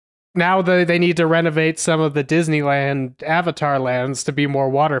think now they need to renovate some of the Disneyland Avatar lands to be more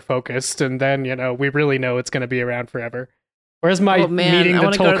water focused, and then we really know it's going to be around forever. Where's my meeting I the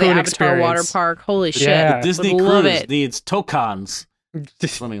want to go to the Tolkien Avatar experience? water park. Holy shit! Yeah. The Disney Would love cruise it. needs tokans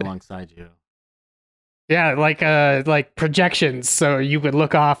swimming alongside you. Yeah, like projections, so you would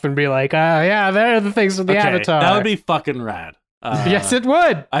look off and be like, yeah, there are the things from the Avatar. That would be fucking rad. Yes, it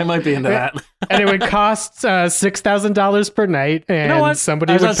would. I might be into that. And it would cost $6,000 per night, and You know what?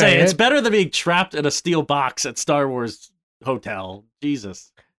 somebody I was would gonna say, pay it's it. better than being trapped in a steel box at Star Wars Hotel.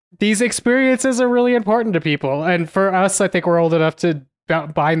 Jesus. These experiences are really important to people, and for us, I think we're old enough to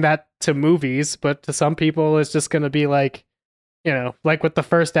bind that to movies, but to some people, it's just going to be like, like with the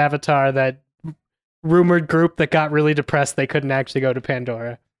first Avatar, that rumored group that got really depressed they couldn't actually go to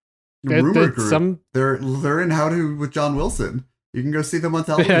Pandora. Rumor group. They're in How to with John Wilson. You can go see them on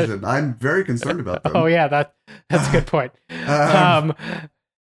television. I'm very concerned about them. Oh yeah, that's a good point. But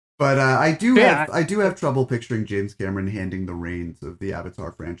I do have trouble picturing James Cameron handing the reins of the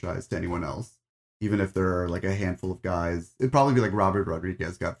Avatar franchise to anyone else, even if there are like a handful of guys. It'd probably be like Robert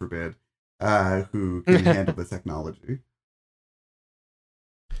Rodriguez, God forbid, who can handle the technology.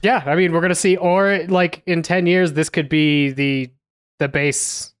 Yeah, I mean, we're gonna see, or like in 10 years, this could be the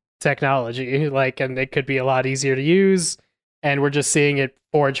base technology, and it could be a lot easier to use, and we're just seeing it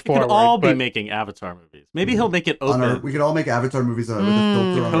forge forward. We could all be making Avatar movies. Maybe he'll make it open. We could all make Avatar movies with a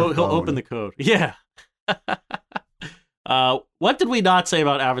filter on our He'll phone. open the code. Yeah. What did we not say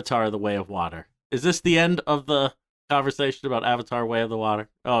about Avatar: The Way of Water? Is this the end of the conversation about Avatar: Way of the Water?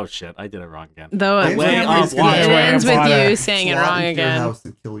 Oh shit, I did it wrong again. Though James Way Cameron's of gonna Water. it ends with you saying it slot wrong into your again. house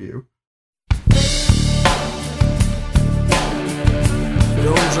and kill you.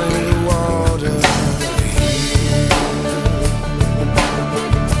 Don't drink the water.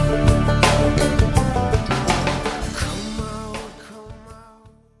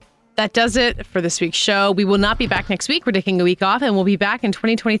 That does it for this week's show. We will not be back next week. We're taking a week off, and we'll be back in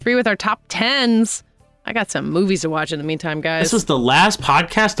 2023 with our top 10s. I got some movies to watch in the meantime, guys. This was the last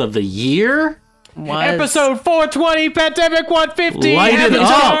podcast of the year? Episode 420, Pandemic 150, Light it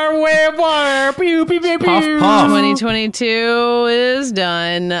Avatar: Way of Water. Pew, pew, pew, pew. Puff, puff. 2022 is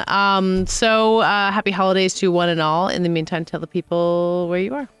done. So happy holidays to one and all. In the meantime, tell the people where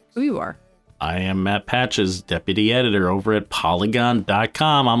you are, who you are. I am Matt Patches, deputy editor over at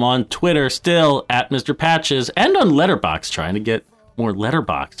Polygon.com. I'm on Twitter still at Mr. Patches and on Letterboxd, trying to get more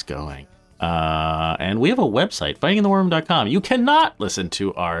Letterboxd going. And we have a website, fightingintheworm.com. You cannot listen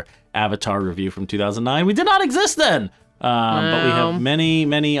to our Avatar review from 2009. We did not exist then. But we have many,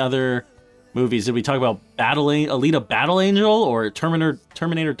 many other movies. Did we talk about Alita Battle Angel or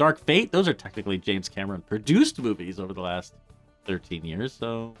Terminator Dark Fate? Those are technically James Cameron produced movies over the last 13 years.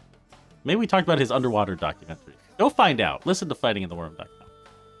 So maybe we talked about his underwater documentary. Go find out. Listen to fightingintheworm.com.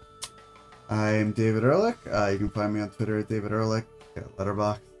 I'm David Ehrlich. You can find me on Twitter at David Ehrlich.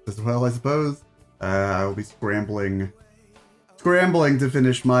 Letterboxd as well, I suppose. I will be scrambling to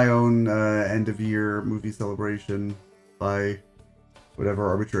finish my own end of year movie celebration by whatever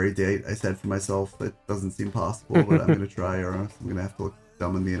arbitrary date I set for myself. It doesn't seem possible, but I'm going to try, or else I'm going to have to look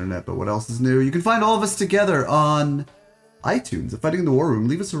dumb on the internet. But what else is new? You can find all of us together on iTunes at Fighting in the War Room.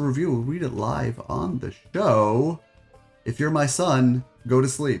 Leave us a review. We'll read it live on the show. If you're my son, go to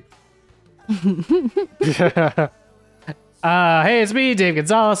sleep. Hey, it's me, Dave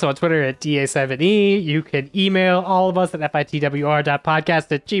Gonzalez. I'm on Twitter at DA7E. You can email all of us at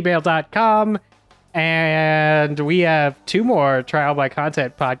fitwr.podcast@gmail.com. And we have 2 more Trial by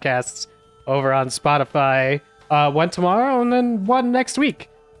Content podcasts over on Spotify. One tomorrow and then one next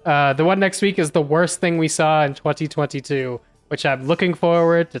week. The one next week is the worst thing we saw in 2022, which I'm looking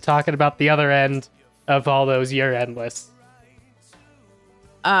forward to talking about the other end of all those year-end lists.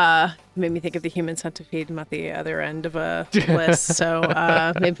 Made me think of the Human Centipede, not the other end of a list. So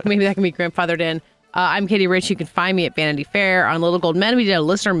maybe that can be grandfathered in. I'm Katie Rich. You can find me at Vanity Fair. On Little Gold Men, we did a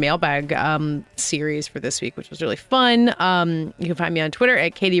listener mailbag series for this week, which was really fun. You can find me on Twitter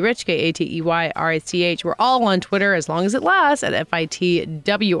at Katie Rich, KATEYRICH. We're all on Twitter, as long as it lasts, at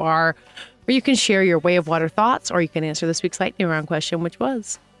FITWR, where you can share your Way of Water thoughts, or you can answer this week's lightning round question, which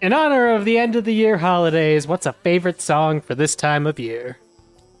was, in honor of the end of the year holidays, what's a favorite song for this time of year?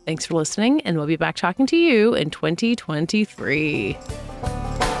 Thanks for listening, and we'll be back talking to you in 2023.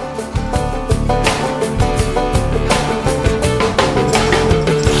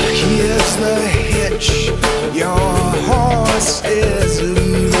 Here's the hitch, your horse is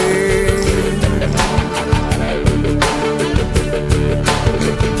leaving.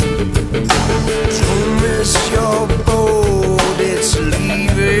 Don't miss your boat, it's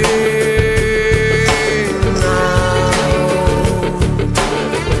leaving now.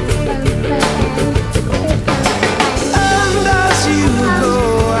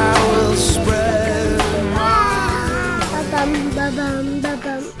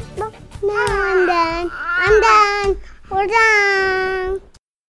 Hold on.